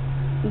can't.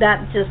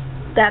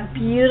 That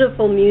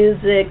beautiful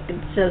music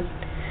just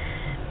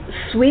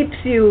sweeps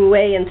you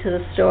away into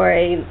the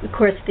story. Of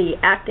course, the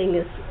acting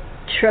is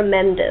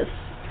tremendous.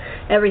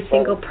 Every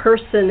single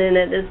person in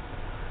it is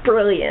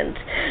brilliant.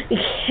 You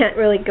can't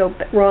really go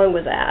wrong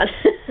with that.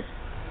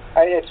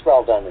 It's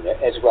well done in it.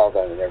 It's well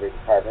done in every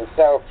department.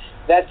 So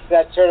that's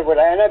sort of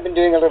and I've been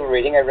doing a little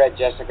reading. I read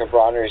Jessica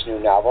Bronner's new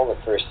novel, The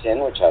First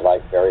Sin, which I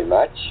like very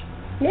much.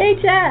 Yay,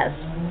 Jess!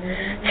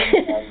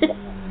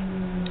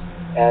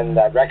 And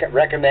I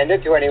recommend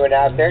it to anyone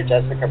out there.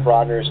 Jessica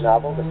Bronner's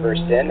novel, The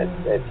First Sin.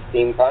 It's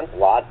steampunk,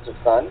 lots of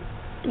fun.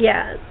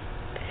 Yeah,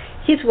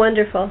 she's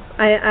wonderful.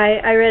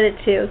 I read it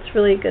too. It's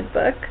really a good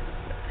book.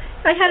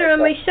 I had her on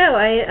my show.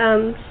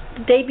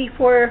 The day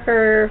before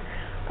her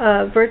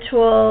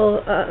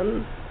virtual,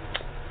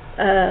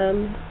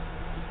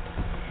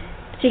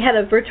 she had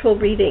a virtual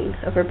reading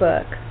of her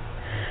book.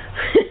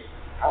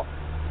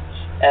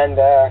 And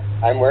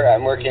I'm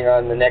working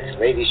on the next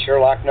Lady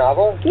Sherlock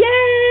novel.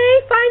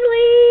 Yay!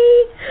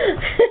 Finally!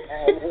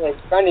 And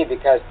it's funny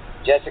because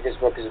Jessica's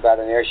book is about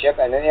an airship,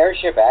 and an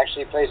airship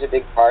actually plays a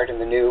big part in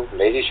the new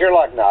Lady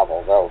Sherlock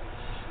novel, though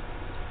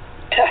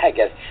I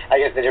guess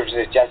the difference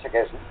is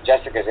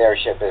Jessica's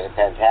airship is a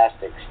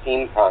fantastic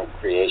steampunk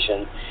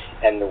creation,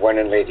 and the one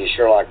in Lady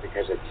Sherlock,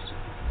 because it's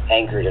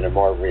anchored in a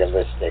more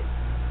realistic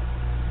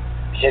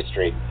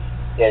history,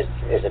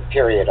 is a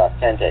period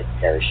authentic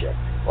airship,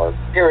 or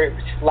period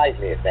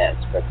slightly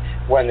advanced, but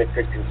one that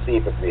could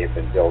conceivably have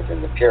been built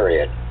in the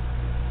period.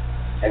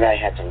 And I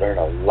had to learn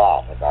a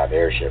lot about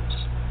airships.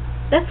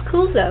 That's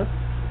cool, though.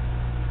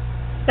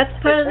 That's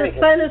part of the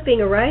fun of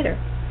being a writer.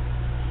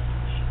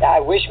 I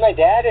wish my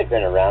dad had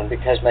been around,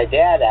 because my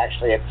dad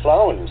actually had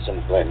flown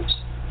some blimps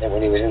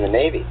when he was in the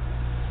Navy.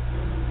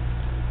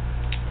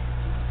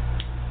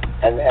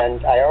 And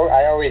I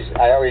always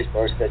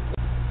boast that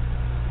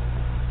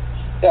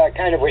I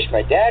kind of wish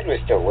my dad was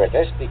still with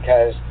us,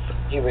 because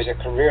he was a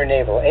career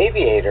naval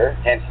aviator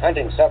and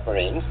hunting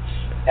submarines,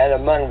 and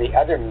among the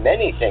other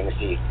many things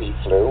he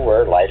flew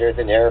were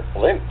lighter-than-air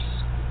blimps,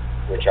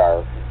 which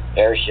are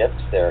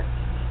airships. They're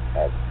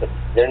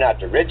not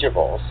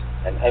dirigibles.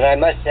 And I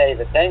must say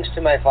that thanks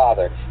to my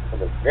father,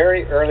 from a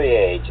very early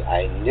age,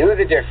 I knew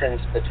the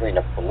difference between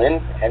a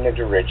blimp and a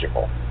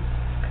dirigible.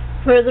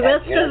 For the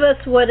rest of us,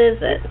 what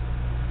is it?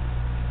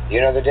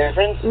 You know the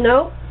difference?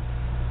 No.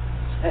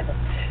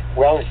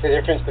 Well, it's the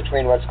difference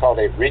between what's called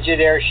a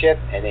rigid airship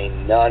and a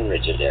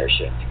non-rigid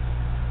airship.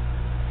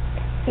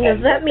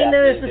 Does that mean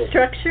there is a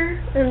structure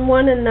in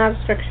one and not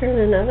a structure in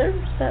another?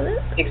 Is that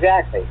it?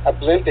 Exactly. A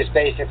blimp is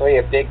basically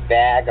a big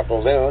bag, a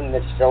balloon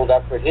that's filled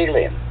up with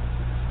helium.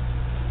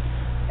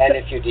 And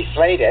if you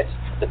deflate it,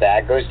 the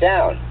bag goes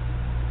down.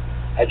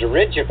 A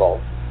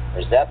dirigible,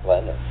 or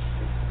Zeppelin,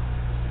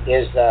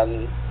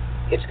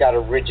 it's got a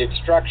rigid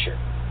structure.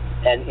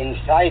 And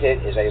inside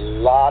it is a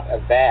lot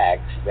of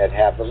bags that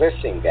have the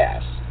lifting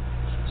gas.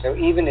 So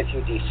even if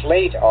you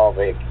deflate all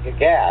the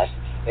gas,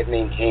 it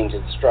maintains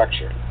its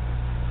structure.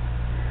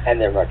 And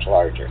they're much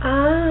larger.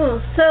 Oh,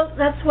 so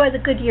that's why the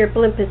Goodyear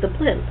blimp is a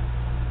blimp.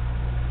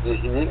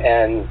 Mm-hmm.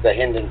 And the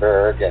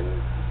Hindenburg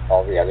and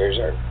all the others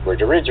were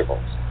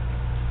dirigibles.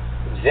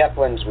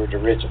 Zeppelins were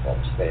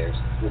dirigibles.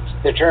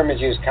 The term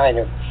is used kind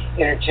of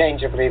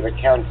interchangeably, but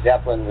Count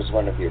Zeppelin was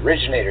one of the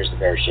originators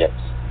of airships,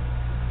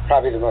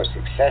 probably the most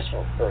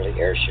successful early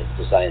airship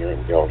designer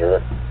and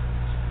builder,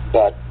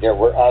 but there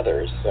were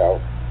others. So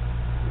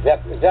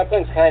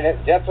Zeppelin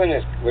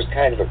was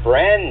kind of a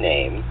brand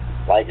name,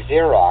 like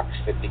Xerox,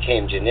 that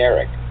became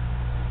generic.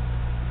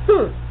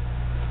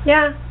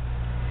 Yeah.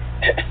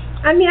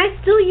 I mean, I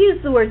still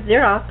use the word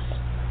Xerox.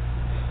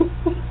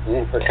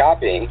 For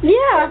copying.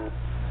 Yeah.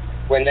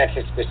 When that's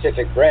a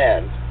specific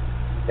brand,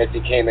 that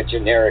became a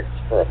generic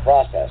for a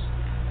process.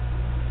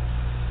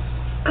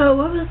 Oh,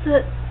 what was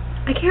it?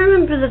 I can't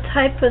remember the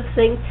type of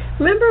thing.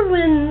 Remember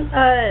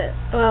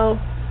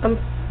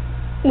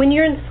when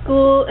you're in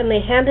school and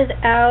they handed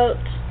out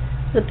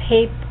the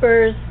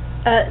papers,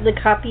 the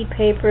copy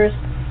papers,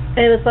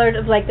 and it was sort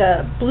of like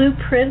a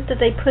blueprint that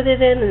they put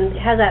it in, and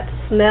it had that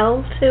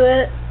smell to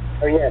it?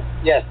 Oh,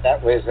 yes,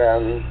 that was,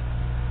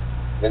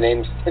 the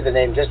name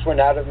just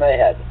went out of my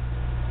head.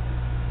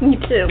 Me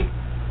too.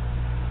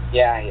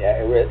 Yeah,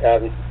 it was,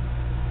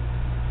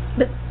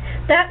 but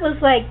that was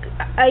like,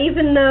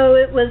 even though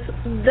it was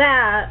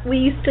that, we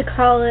used to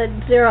call it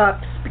Xerox,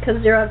 because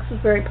Xerox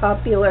was very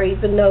popular,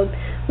 even though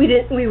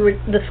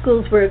the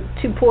schools were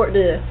too poor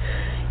to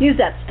use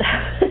that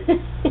stuff.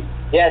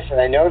 Yes, and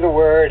I know the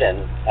word,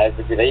 and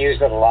they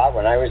used it a lot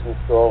when I was in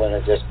school, and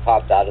it just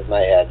popped out of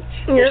my head,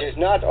 which is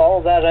not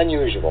all that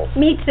unusual.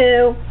 Me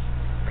too.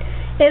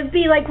 It'd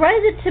be like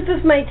right at the tip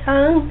of my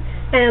tongue,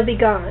 and it'll be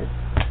gone.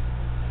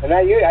 And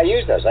I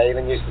use those. I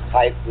even used to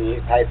type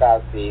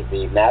out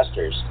the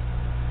masters,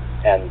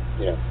 and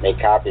make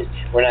copies.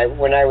 When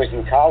I was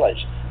in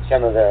college,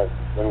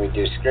 when we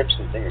do scripts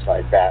and things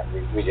like that,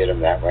 we did them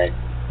that way.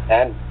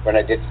 And when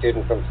I did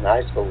student films in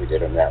high school, we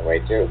did them that way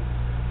too.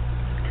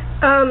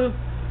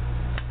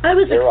 I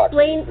was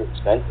explaining. Too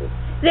expensive.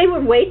 They were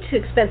way too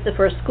expensive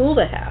for a school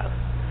to have.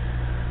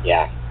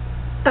 Yeah.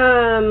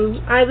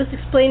 I was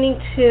explaining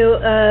to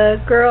a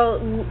girl,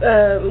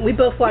 we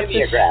both watched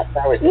Mimeograph.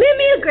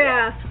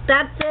 Mimeograph.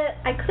 That's it.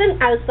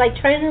 I was like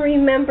trying to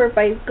remember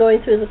by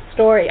going through the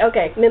story.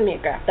 Okay,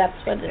 Mimeograph. That's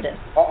what it is.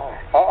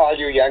 All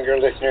you younger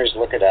listeners,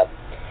 look it up.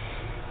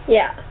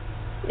 Yeah.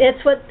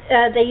 It's what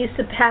they used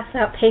to pass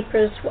out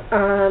papers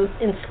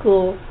in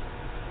school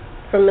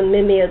from a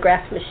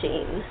mimeograph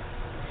machine.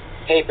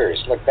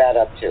 Papers. Look that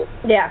up too.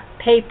 Yeah,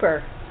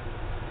 paper.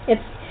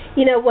 It's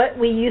what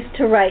we used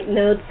to write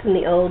notes in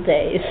the old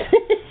days.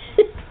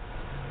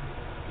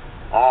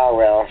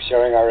 Well,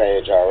 showing our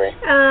age, are we?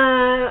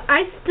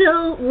 I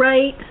still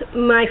write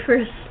my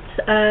first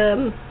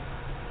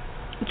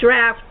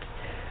draft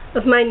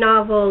of my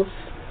novels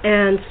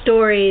and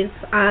stories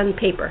on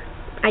paper.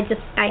 I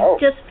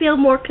just feel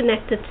more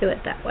connected to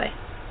it that way.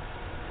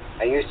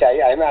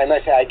 I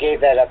must say, I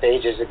gave that up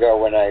ages ago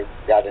when I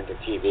got into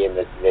TV, and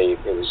it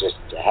was just,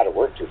 I had to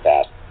work too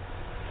fast.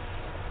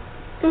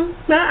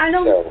 No, I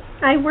don't. So,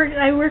 I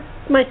work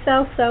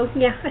myself, so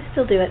yeah, I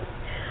still do it.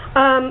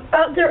 I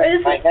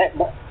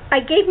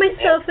gave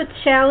myself a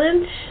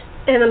challenge,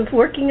 and I'm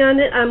working on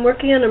it. I'm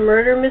working on a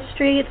murder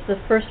mystery. It's the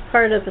first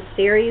part of a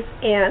series,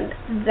 and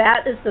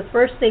that is the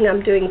first thing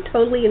I'm doing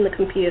totally in the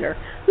computer.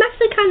 I'm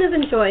actually kind of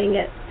enjoying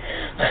it.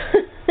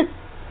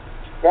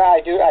 Well,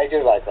 I do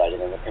like writing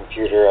on the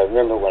computer. I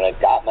remember when I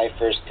got my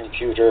first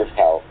computer,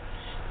 how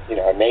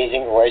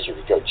amazing it was. You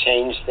could go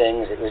change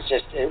things. It was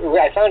just,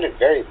 I found it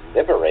very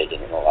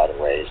liberating in a lot of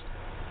ways.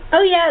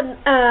 Oh yeah,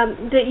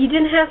 that you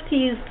didn't have to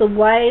use the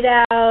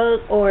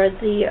whiteout or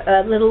the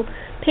little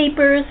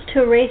papers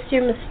to erase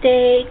your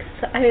mistakes.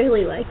 I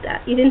really like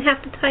that. You didn't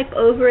have to type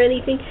over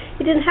anything.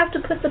 You didn't have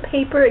to put the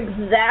paper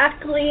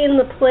exactly in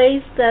the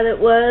place that it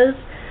was.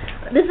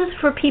 This is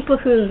for people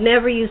who've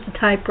never used a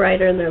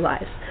typewriter in their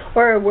lives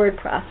or a word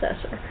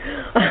processor.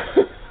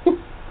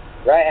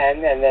 Right,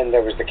 and then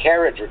there was the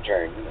carriage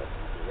return. You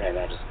ran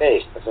out of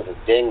space. The little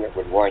ding that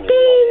would warn you.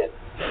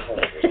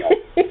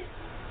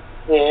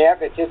 Yeah,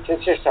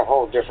 it's just a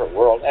whole different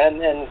world.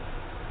 And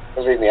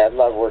believe me, I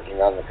love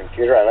working on the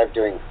computer. I love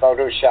doing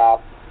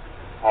Photoshop.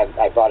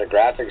 I bought a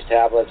graphics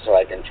tablet so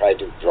I can try to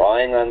do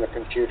drawing on the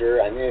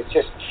computer. I mean,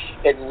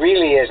 it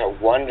really is a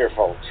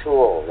wonderful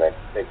tool that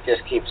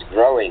just keeps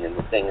growing in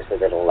the things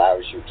that it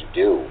allows you to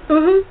do.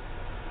 Mm-hmm.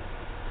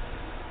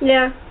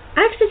 Yeah.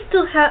 I actually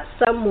still have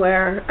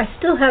somewhere, I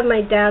still have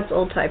my dad's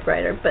old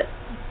typewriter, but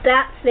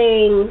that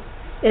thing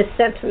is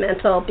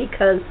sentimental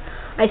because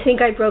I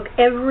think I broke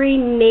every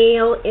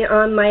nail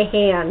on my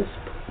hands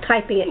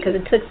typing it because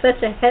it took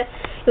such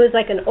it was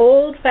like an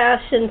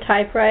old-fashioned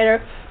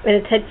typewriter, and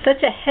it had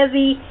such a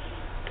heavy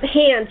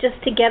hand just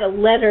to get a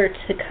letter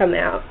to come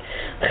out.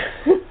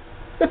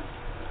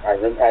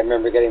 I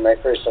remember getting my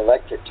first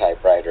electric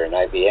typewriter, an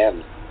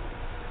IBM.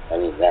 I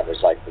mean, that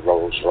was like the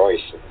Rolls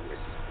Royce. It was,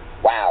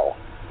 wow.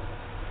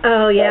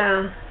 Oh,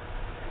 yeah.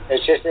 But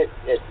it's just,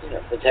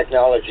 the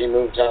technology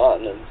moves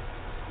on, and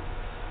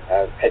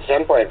at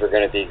some point we're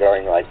going to be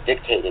going, like,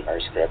 dictating our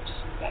scripts.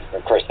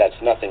 Of course,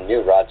 that's nothing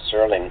new. Rod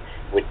Serling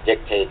would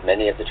dictate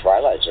many of the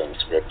Twilight Zone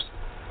scripts.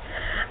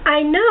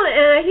 I know,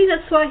 and I think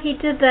that's why he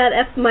did that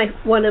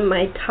one of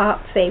my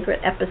top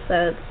favorite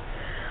episodes.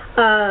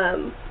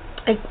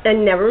 I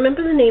never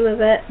remember the name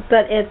of it,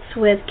 but it's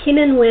with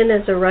Keenan Wynn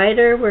as a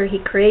writer, where he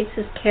creates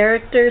his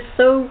characters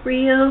so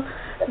real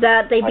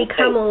that they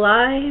become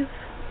alive.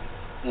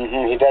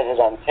 Mm-hmm. He does it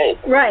on tape.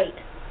 Right.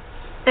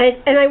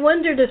 And I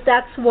wondered if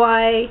that's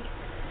why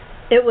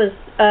it was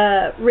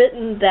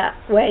written that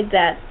way,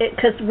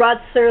 because Rod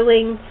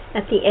Serling,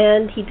 at the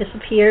end, he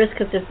disappears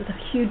because there's a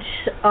huge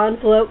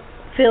envelope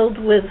filled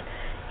with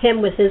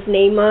him with his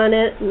name on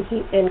it,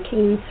 and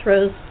Keenan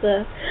throws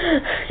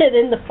it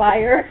in the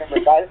fire.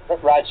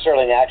 Rod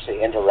Serling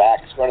actually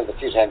interacts, one of the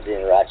few times he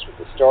interacts with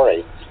the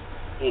story,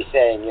 he's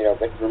saying,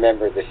 but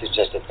remember, this is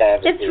just a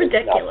fantasy. It's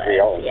ridiculous. It's not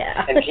real.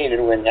 Yeah. And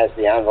Keenan Wynn has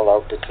the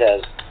envelope that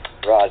says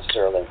Rod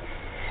Serling,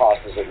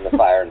 tosses it in the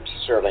fire, and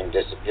Serling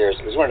disappears.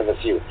 It was one of the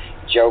few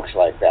jokes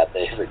like that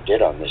they ever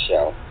did on the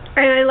show.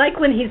 And I like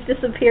when he's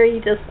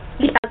disappearing,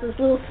 he has this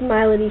little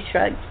smile and he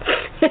shrugs.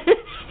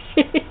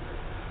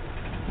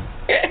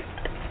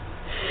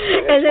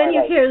 And then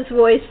you hear his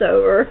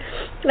voiceover.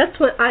 That's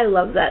what I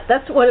love.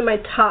 That's one of my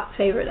top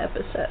favorite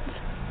episodes.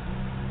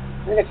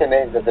 I think it's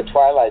amazing that the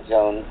Twilight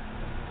Zone,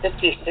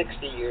 50,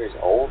 60 years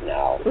old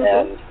now,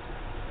 and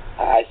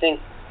I think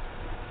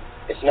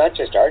it's not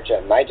just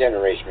my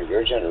generation or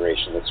your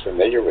generation that's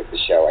familiar with the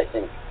show. I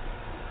think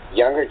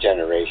younger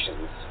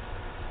generations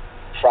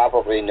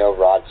probably know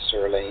Rod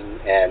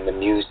Serling and the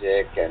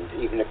music, and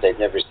even if they've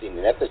never seen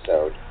an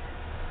episode,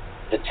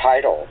 the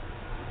title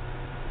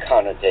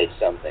connotates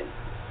something.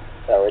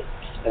 So it's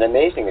an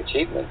amazing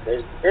achievement.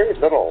 There's very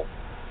little.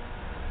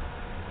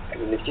 I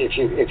mean,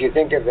 if you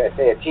think of,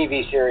 say, a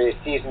TV series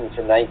season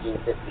from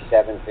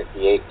 1957,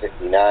 58,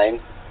 59,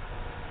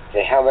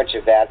 say how much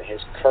of that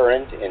is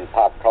current in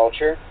pop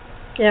culture?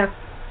 Yeah.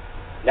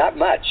 Not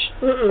much.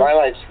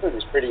 Twilight Zone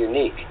was pretty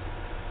unique.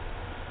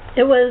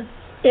 It was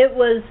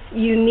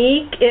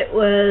unique. It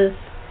was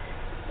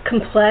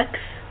complex.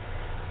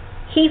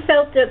 He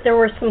felt that there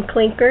were some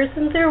clinkers,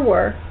 and there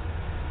were.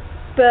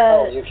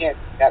 But you can't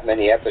have that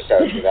many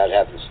episodes without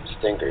having some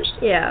stinkers.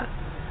 Yeah.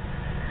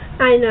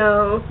 I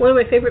know. One of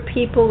my favorite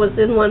people was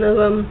in one of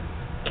them,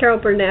 Carol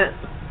Burnett.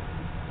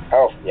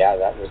 Oh, yeah,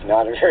 that was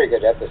not a very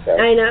good episode.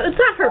 I know. It's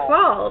not her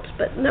fault,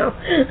 but no.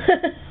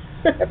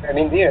 I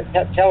mean,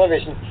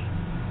 television,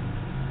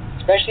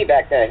 especially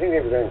back then, I think they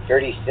were doing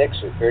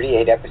 36 or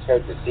 38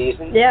 episodes a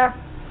season. Yeah.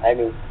 I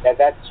mean,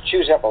 that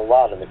chews up a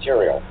lot of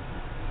material.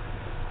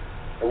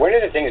 And one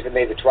of the things that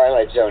made the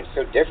Twilight Zone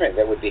so different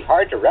that would be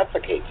hard to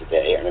replicate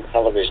today on a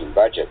television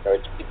budget, though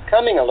it's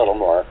becoming a little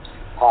more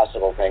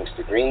possible thanks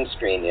to green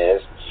screen,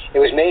 is it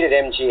was made at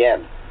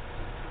MGM.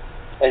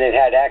 And it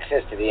had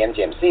access to the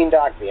MGM scene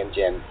dock, the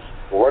MGM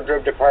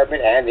wardrobe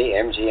department, and the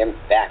MGM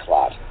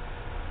backlot.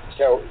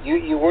 So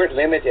you weren't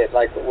limited.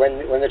 Like when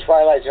the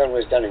Twilight Zone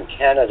was done in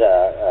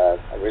Canada,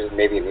 it was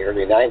maybe in the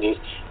early 90s,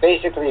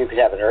 basically you could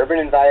have an urban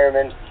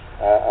environment,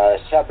 a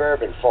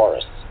suburb, and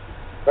forests.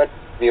 But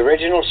the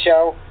original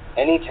show,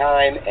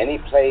 anytime, any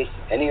place,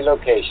 any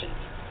location,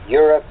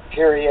 Europe,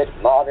 period,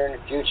 modern,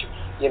 future,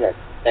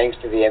 thanks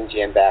to the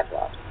MGM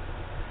backlot.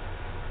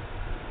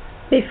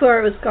 Before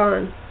it was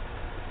gone.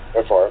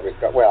 Before it was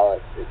gone. Well,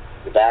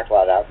 the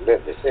backlot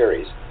outlived the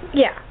series.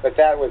 Yeah. But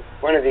that was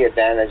one of the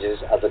advantages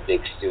of a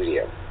big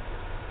studio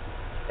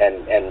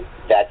and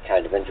that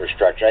kind of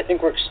infrastructure. I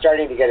think we're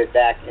starting to get it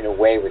back in a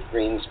way with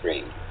green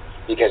screen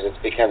because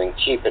it's becoming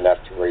cheap enough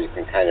to where you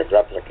can kind of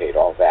replicate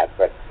all that.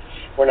 But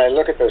when I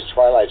look at those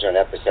Twilight Zone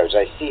episodes,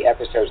 I see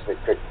episodes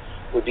that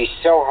would be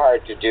so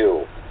hard to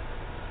do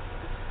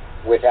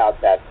without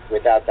that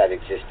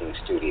existing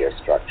studio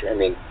structure. I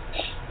mean,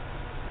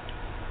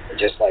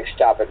 just like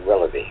Stop at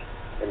Willoughby.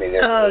 I mean,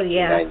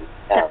 there's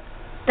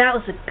that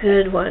was a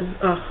good one.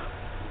 Oh.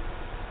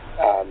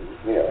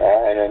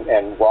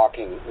 And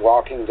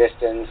walking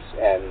distance,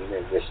 and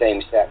the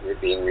same set were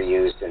being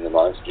reused in the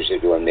Monsters Who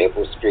Do on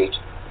Maple Street.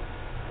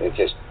 It's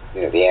just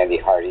the Andy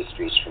Hardy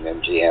streets from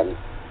MGM.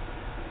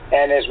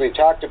 And as we've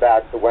talked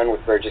about, the one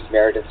with Burgess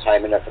Meredith,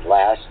 Time Enough at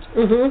Last,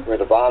 where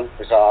the bomb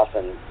goes off,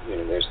 and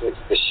it's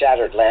the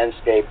shattered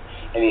landscape,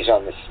 and he's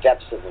on the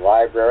steps of the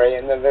library,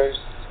 and then there's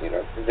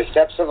the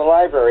steps of the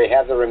library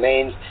have the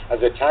remains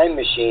of the Time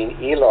Machine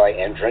Eloy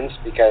entrance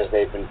because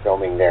they've been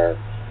filming there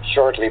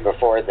shortly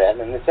before then,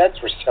 and the sets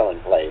were still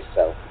in place,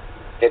 so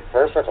fit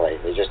perfectly.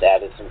 They just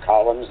added some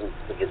columns and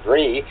the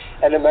debris,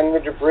 and among the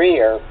debris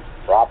are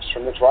props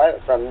from the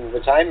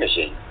Time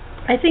Machine.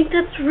 I think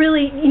that's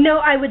really,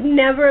 I would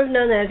never have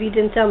known that if you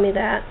didn't tell me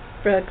that,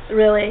 Brooks,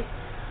 really.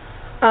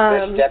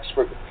 The steps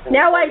were...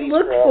 Now I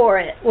look for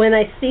it when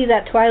I see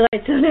that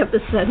Twilight Zone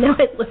episode. Now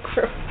I look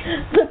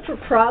for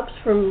props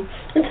from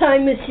the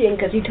Time Machine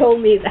because you told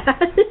me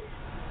that.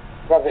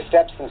 Well, the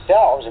steps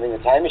themselves,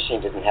 the Time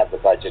Machine didn't have the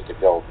budget to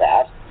build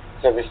that,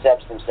 so the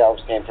steps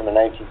themselves came from a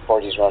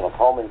 1940s Ronald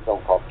Colman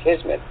film called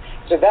Kismet.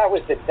 So that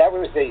was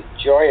the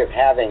joy of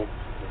having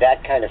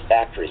that kind of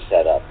factory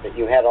set up, that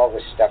you had all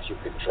this stuff you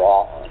could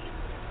draw on.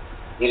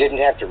 You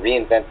didn't have to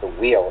reinvent the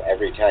wheel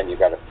every time you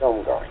got a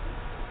film going.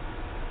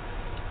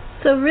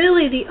 So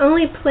really the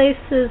only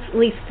places, at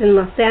least in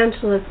Los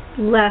Angeles,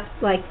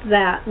 left like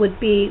that would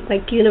be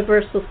like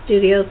Universal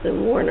Studios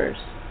and Warner's.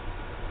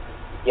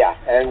 Yeah,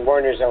 and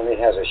Warner's only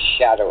has a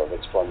shadow of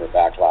its former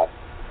backlot.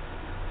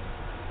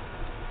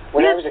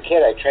 When I was a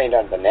kid, I trained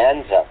on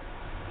Bonanza,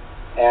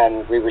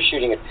 and we were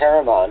shooting at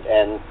Paramount,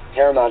 and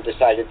Paramount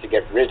decided to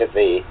get rid of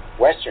the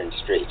Western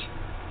Street.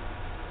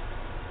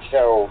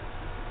 So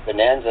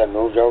Bonanza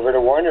moved over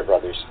to Warner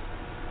Brothers.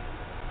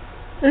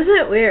 Isn't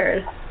that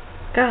weird?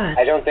 God.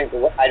 I don't think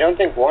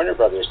Warner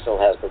Brothers still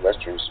has the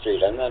Western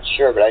Street. I'm not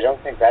sure, but I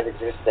don't think that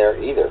exists there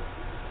either.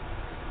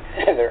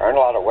 There aren't a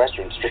lot of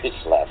Western Streets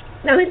left.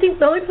 No, I think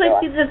the only place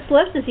that's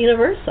left is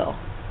Universal.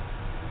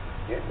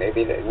 Yeah,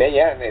 maybe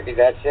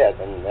that's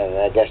it, and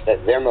I guess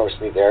that they're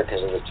mostly there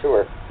because of the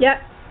tour. Yep.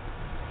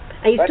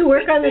 I used to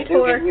work on the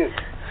tour.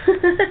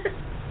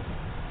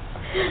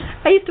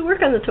 I used to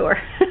work on the tour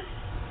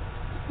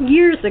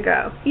years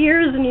ago.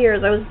 Years and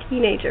years. I was a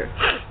teenager.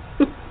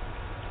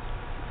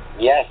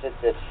 Yes,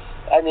 it's.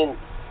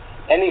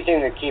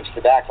 Anything that keeps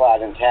the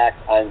backlot intact,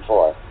 I'm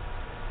for.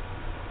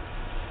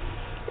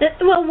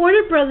 Well,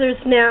 Warner Brothers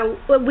now,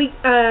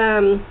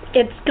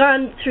 it's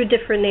gone through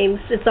different names.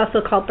 It's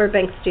also called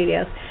Burbank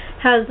Studios.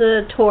 Has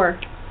a tour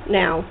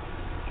now.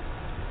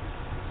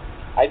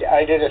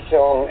 I did a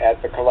film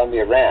at the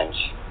Columbia Ranch,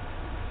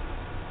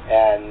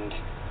 and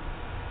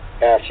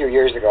a few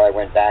years ago I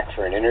went back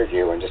for an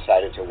interview and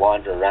decided to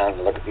wander around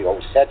and look at the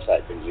old sets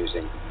I'd been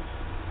using.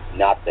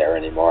 Not there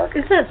anymore.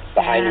 Is that sad?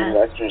 The Hindman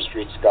Western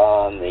Street's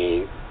gone,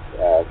 the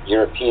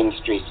European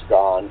Street's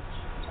gone.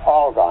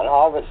 All gone.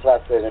 All that's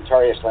left, the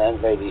Notorious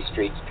Landlady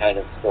Street's kind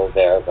of still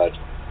there, but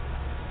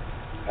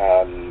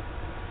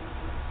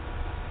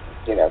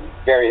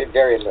very,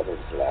 very little is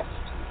left.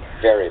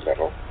 Very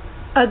little.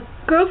 A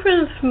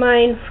girlfriend of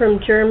mine from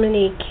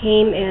Germany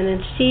came in,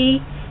 and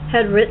she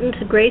had written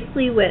to Grace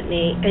Lee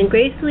Whitney, and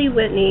Grace Lee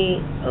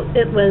Whitney,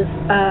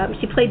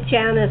 she played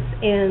Janice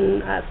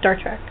in Star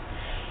Trek,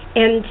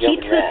 and she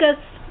took us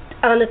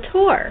on a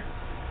tour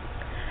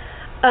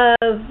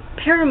of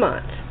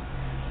Paramount.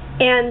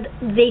 And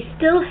they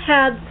still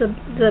had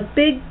the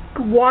big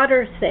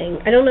water thing.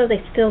 I don't know if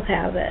they still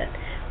have it,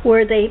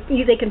 where they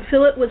can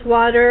fill it with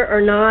water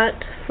or not.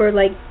 For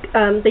they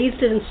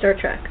used it in Star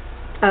Trek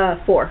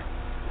 4.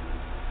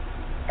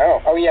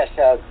 Oh yes,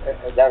 that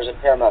was at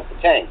Paramount,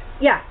 the tank.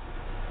 Yeah.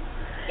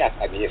 Yeah,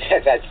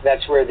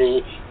 that's where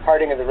the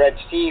parting of the Red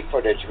Sea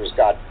footage was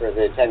got for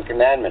the Ten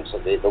Commandments,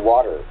 of the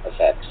water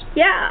effects.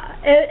 Yeah,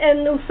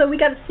 and so we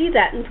got to see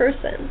that in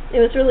person.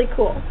 It was really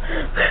cool.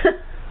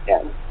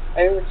 Yeah.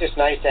 It was just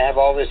nice to have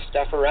all this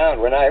stuff around.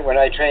 When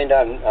I trained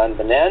on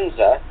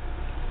Bonanza,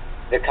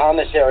 the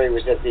commissary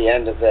was at the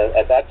end of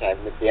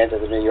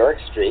the New York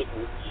Street,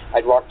 and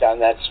I'd walk down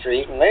that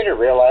street and later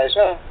realize,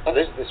 oh,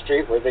 this is the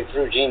street where they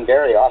threw Gene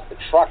Barry off the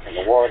truck in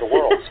the War of the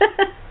Worlds,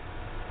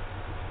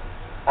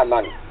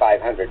 among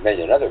 500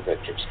 million other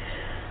pictures.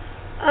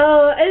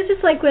 Oh, it's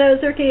just like when I was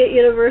working at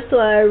Universal,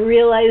 I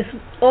realized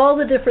all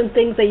the different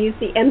things I use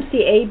the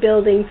MCA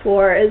building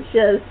for. It's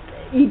just,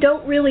 you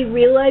don't really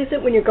realize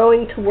it when you're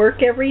going to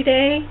work every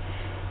day.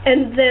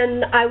 And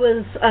then I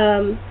was,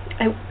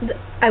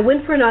 I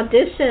went for an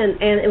audition,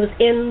 and it was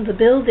in the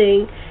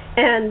building,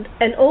 and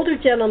an older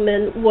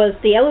gentleman was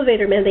the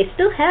elevator man. They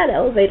still had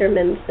elevator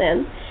men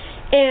then.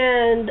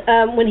 And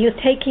when he was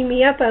taking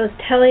me up, I was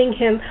telling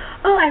him,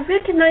 oh, I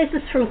recognize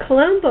this from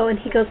Colombo. And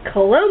he goes,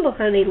 Colombo,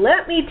 honey,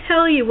 let me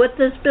tell you what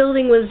this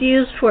building was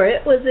used for.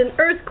 It was an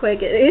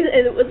earthquake, and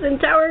it was in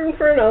Tower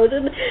Inferno.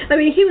 And, I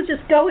mean, he was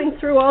just going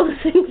through all the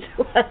things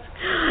to us.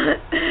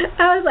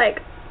 I was like,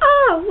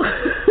 oh.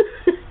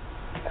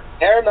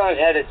 Paramount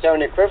had its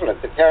own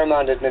equivalent. The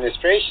Paramount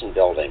Administration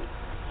Building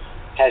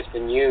has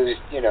been used,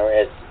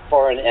 as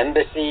foreign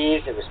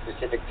embassies. It was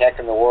Pacific Tech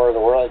in the War of the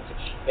Worlds.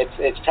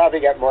 It's probably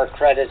got more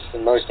credits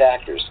than most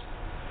actors.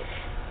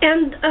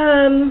 And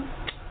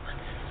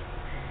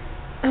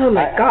oh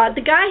my God,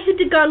 the guy who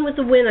did Gone with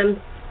the Wind,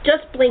 I'm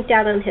just blinked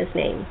out on his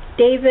name.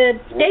 David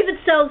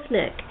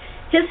Selznick.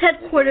 His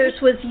headquarters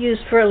was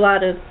used for a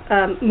lot of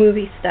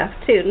movie stuff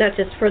too, not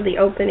just for the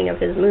opening of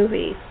his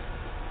movies.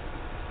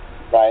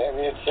 Right. I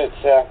mean,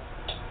 it's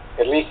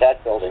at least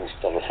that building's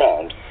still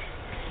around.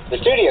 The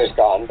studio's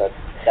gone, but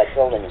that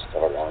building is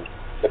still around.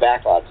 The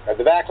back lot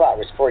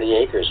was 40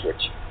 acres,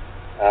 which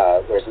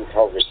was in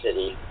Culver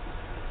City,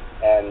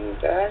 and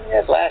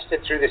it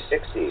lasted through the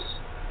 60s,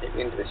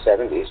 maybe into the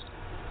 70s.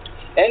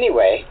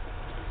 Anyway,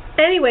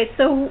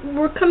 so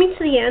we're coming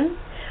to the end.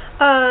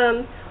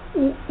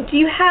 Do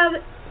you have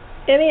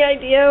any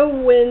idea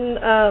when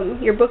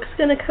your book's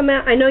going to come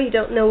out? I know you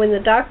don't know when the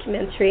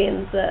documentary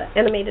and the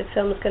animated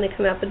film is going to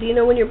come out, but do you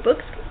know when your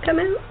book's going to come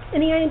out?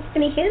 Any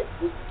hint?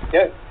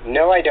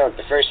 No, I don't.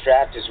 The first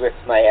draft is with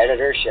my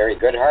editor, Sherri,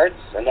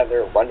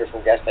 another wonderful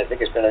guest I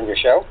think has been on your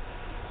show.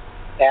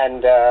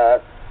 And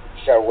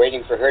so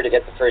waiting for her to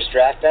get the first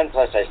draft done,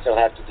 plus I still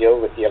have to deal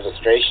with the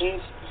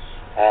illustrations.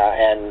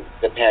 And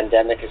the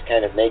pandemic is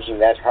kind of making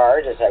that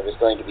hard, as I was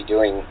going to be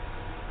doing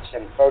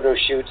some photo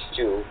shoots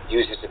to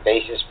use as a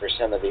basis for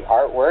some of the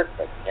artwork,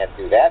 but can't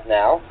do that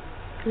now.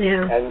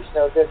 Yeah. And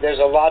so there's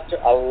a lot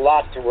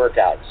to work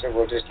out. So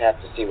we'll just have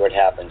to see what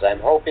happens. I'm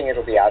hoping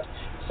it'll be out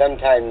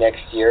sometime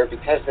next year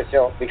because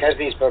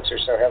these books are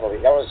so heavily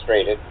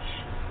illustrated.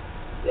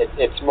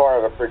 It's more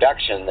of a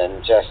production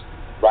than just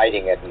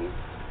writing it and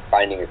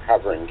finding a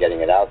cover and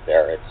getting it out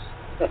there.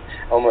 It's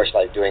almost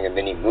like doing a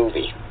mini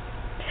movie.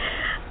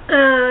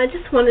 I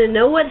just want to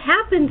know what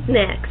happens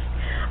next.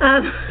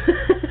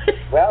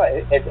 Well,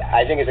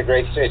 I think it's a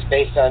great story. It's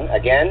based on,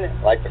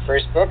 again, like the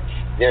first book,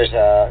 there's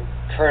a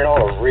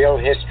kernel of real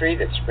history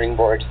that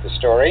springboards the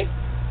story.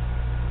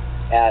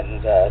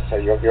 And so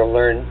you'll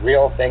learn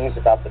real things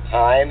about the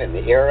time and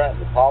the era and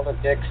the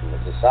politics and the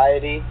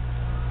society.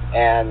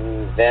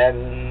 And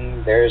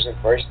then there's, of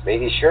course,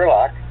 Lady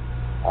Sherlock,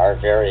 our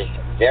very,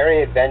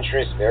 very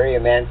adventurous, very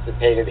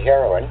emancipated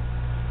heroine,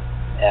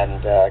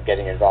 and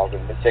getting involved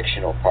in the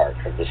fictional part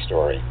of the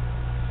story.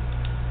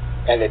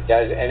 And it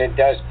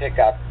does pick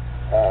up.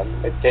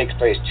 It takes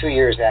place 2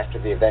 years after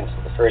the events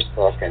of the first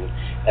book, and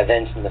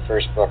events in the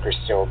first book are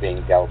still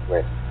being dealt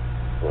with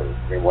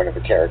for one of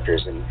the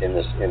characters in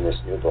this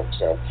new book.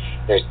 So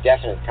there's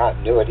definite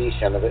continuity.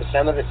 Some of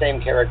the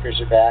same characters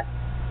are back.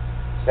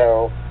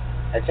 So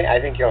I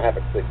think you'll have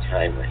a good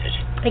time with it.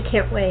 I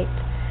can't wait.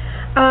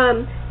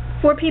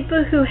 For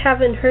people who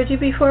haven't heard you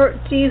before,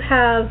 do you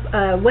have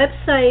a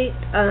website,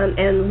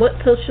 and what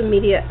social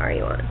media are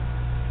you on?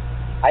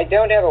 I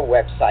don't have a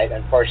website,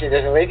 unfortunately.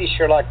 There's a Lady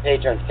Sherlock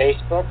page on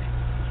Facebook,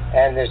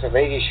 and there's a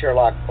Lady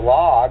Sherlock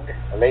blog,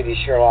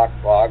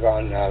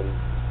 on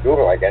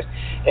Google, I guess.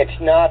 It's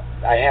not,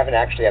 I haven't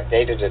actually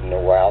updated it in a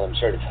while. I'm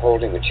sort of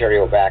holding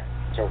material back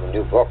until the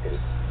new book is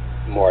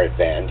more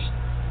advanced.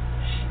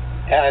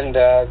 And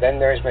then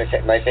there's my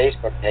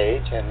Facebook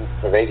page and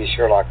the Lady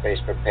Sherlock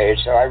Facebook page.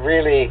 So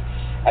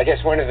I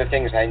guess one of the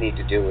things I need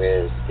to do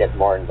is get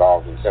more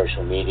involved in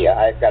social media.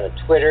 I've got a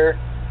Twitter,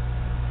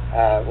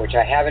 which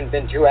I haven't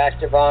been too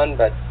active on,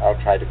 but I'll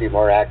try to be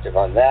more active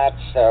on that.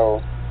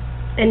 So.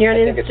 And you're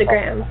on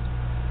Instagram.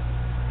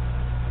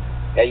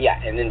 Yeah,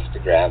 and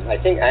Instagram.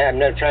 I think I'm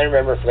not trying to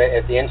remember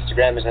if the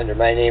Instagram is under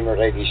my name or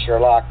Lady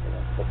Sherlock.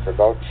 Look for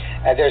both.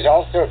 There's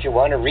also, if you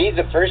want to read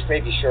the first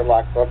Lady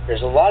Sherlock book,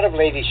 there's a lot of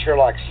Lady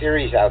Sherlock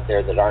series out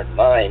there that aren't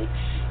mine.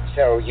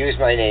 So use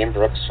my name,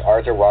 Brooks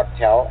Arthur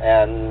Wachtel,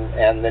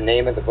 and the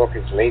name of the book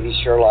is Lady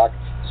Sherlock,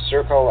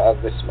 Circle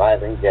of the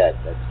Smiling Dead.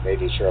 That's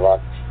Lady Sherlock,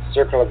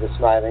 Circle of the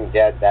Smiling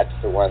Dead. That's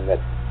the one that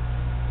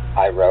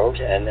I wrote,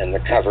 and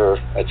the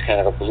cover, it's kind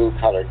of a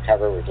blue-colored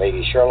cover with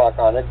Lady Sherlock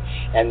on it,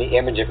 and the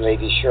image of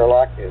Lady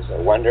Sherlock is a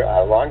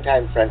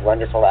longtime friend,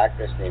 wonderful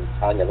actress named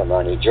Tanya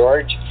Lamani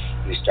George.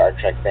 You Star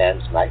Trek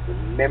fans might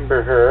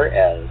remember her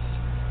as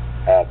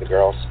the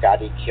girl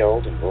Scotty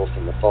killed in Wolf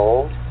in the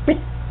Fold.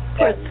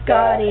 Poor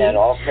Scotty. And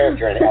also, if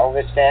you're an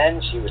Elvis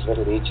fan, she was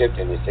Little Egypt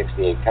in the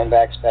 '68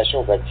 comeback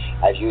special, but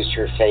I've used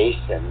her face,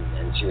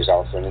 and she was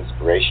also an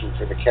inspiration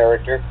for the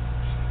character.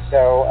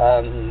 So,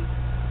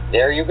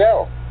 there you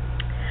go.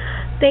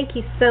 Thank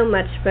you so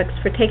much, Brooks,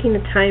 for taking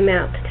the time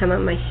out to come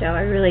on my show.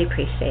 I really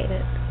appreciate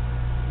it.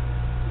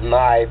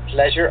 My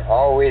pleasure.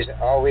 Always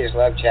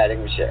love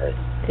chatting with Sherri.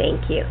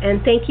 Thank you.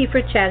 And thank you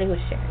for chatting with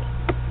Sherri.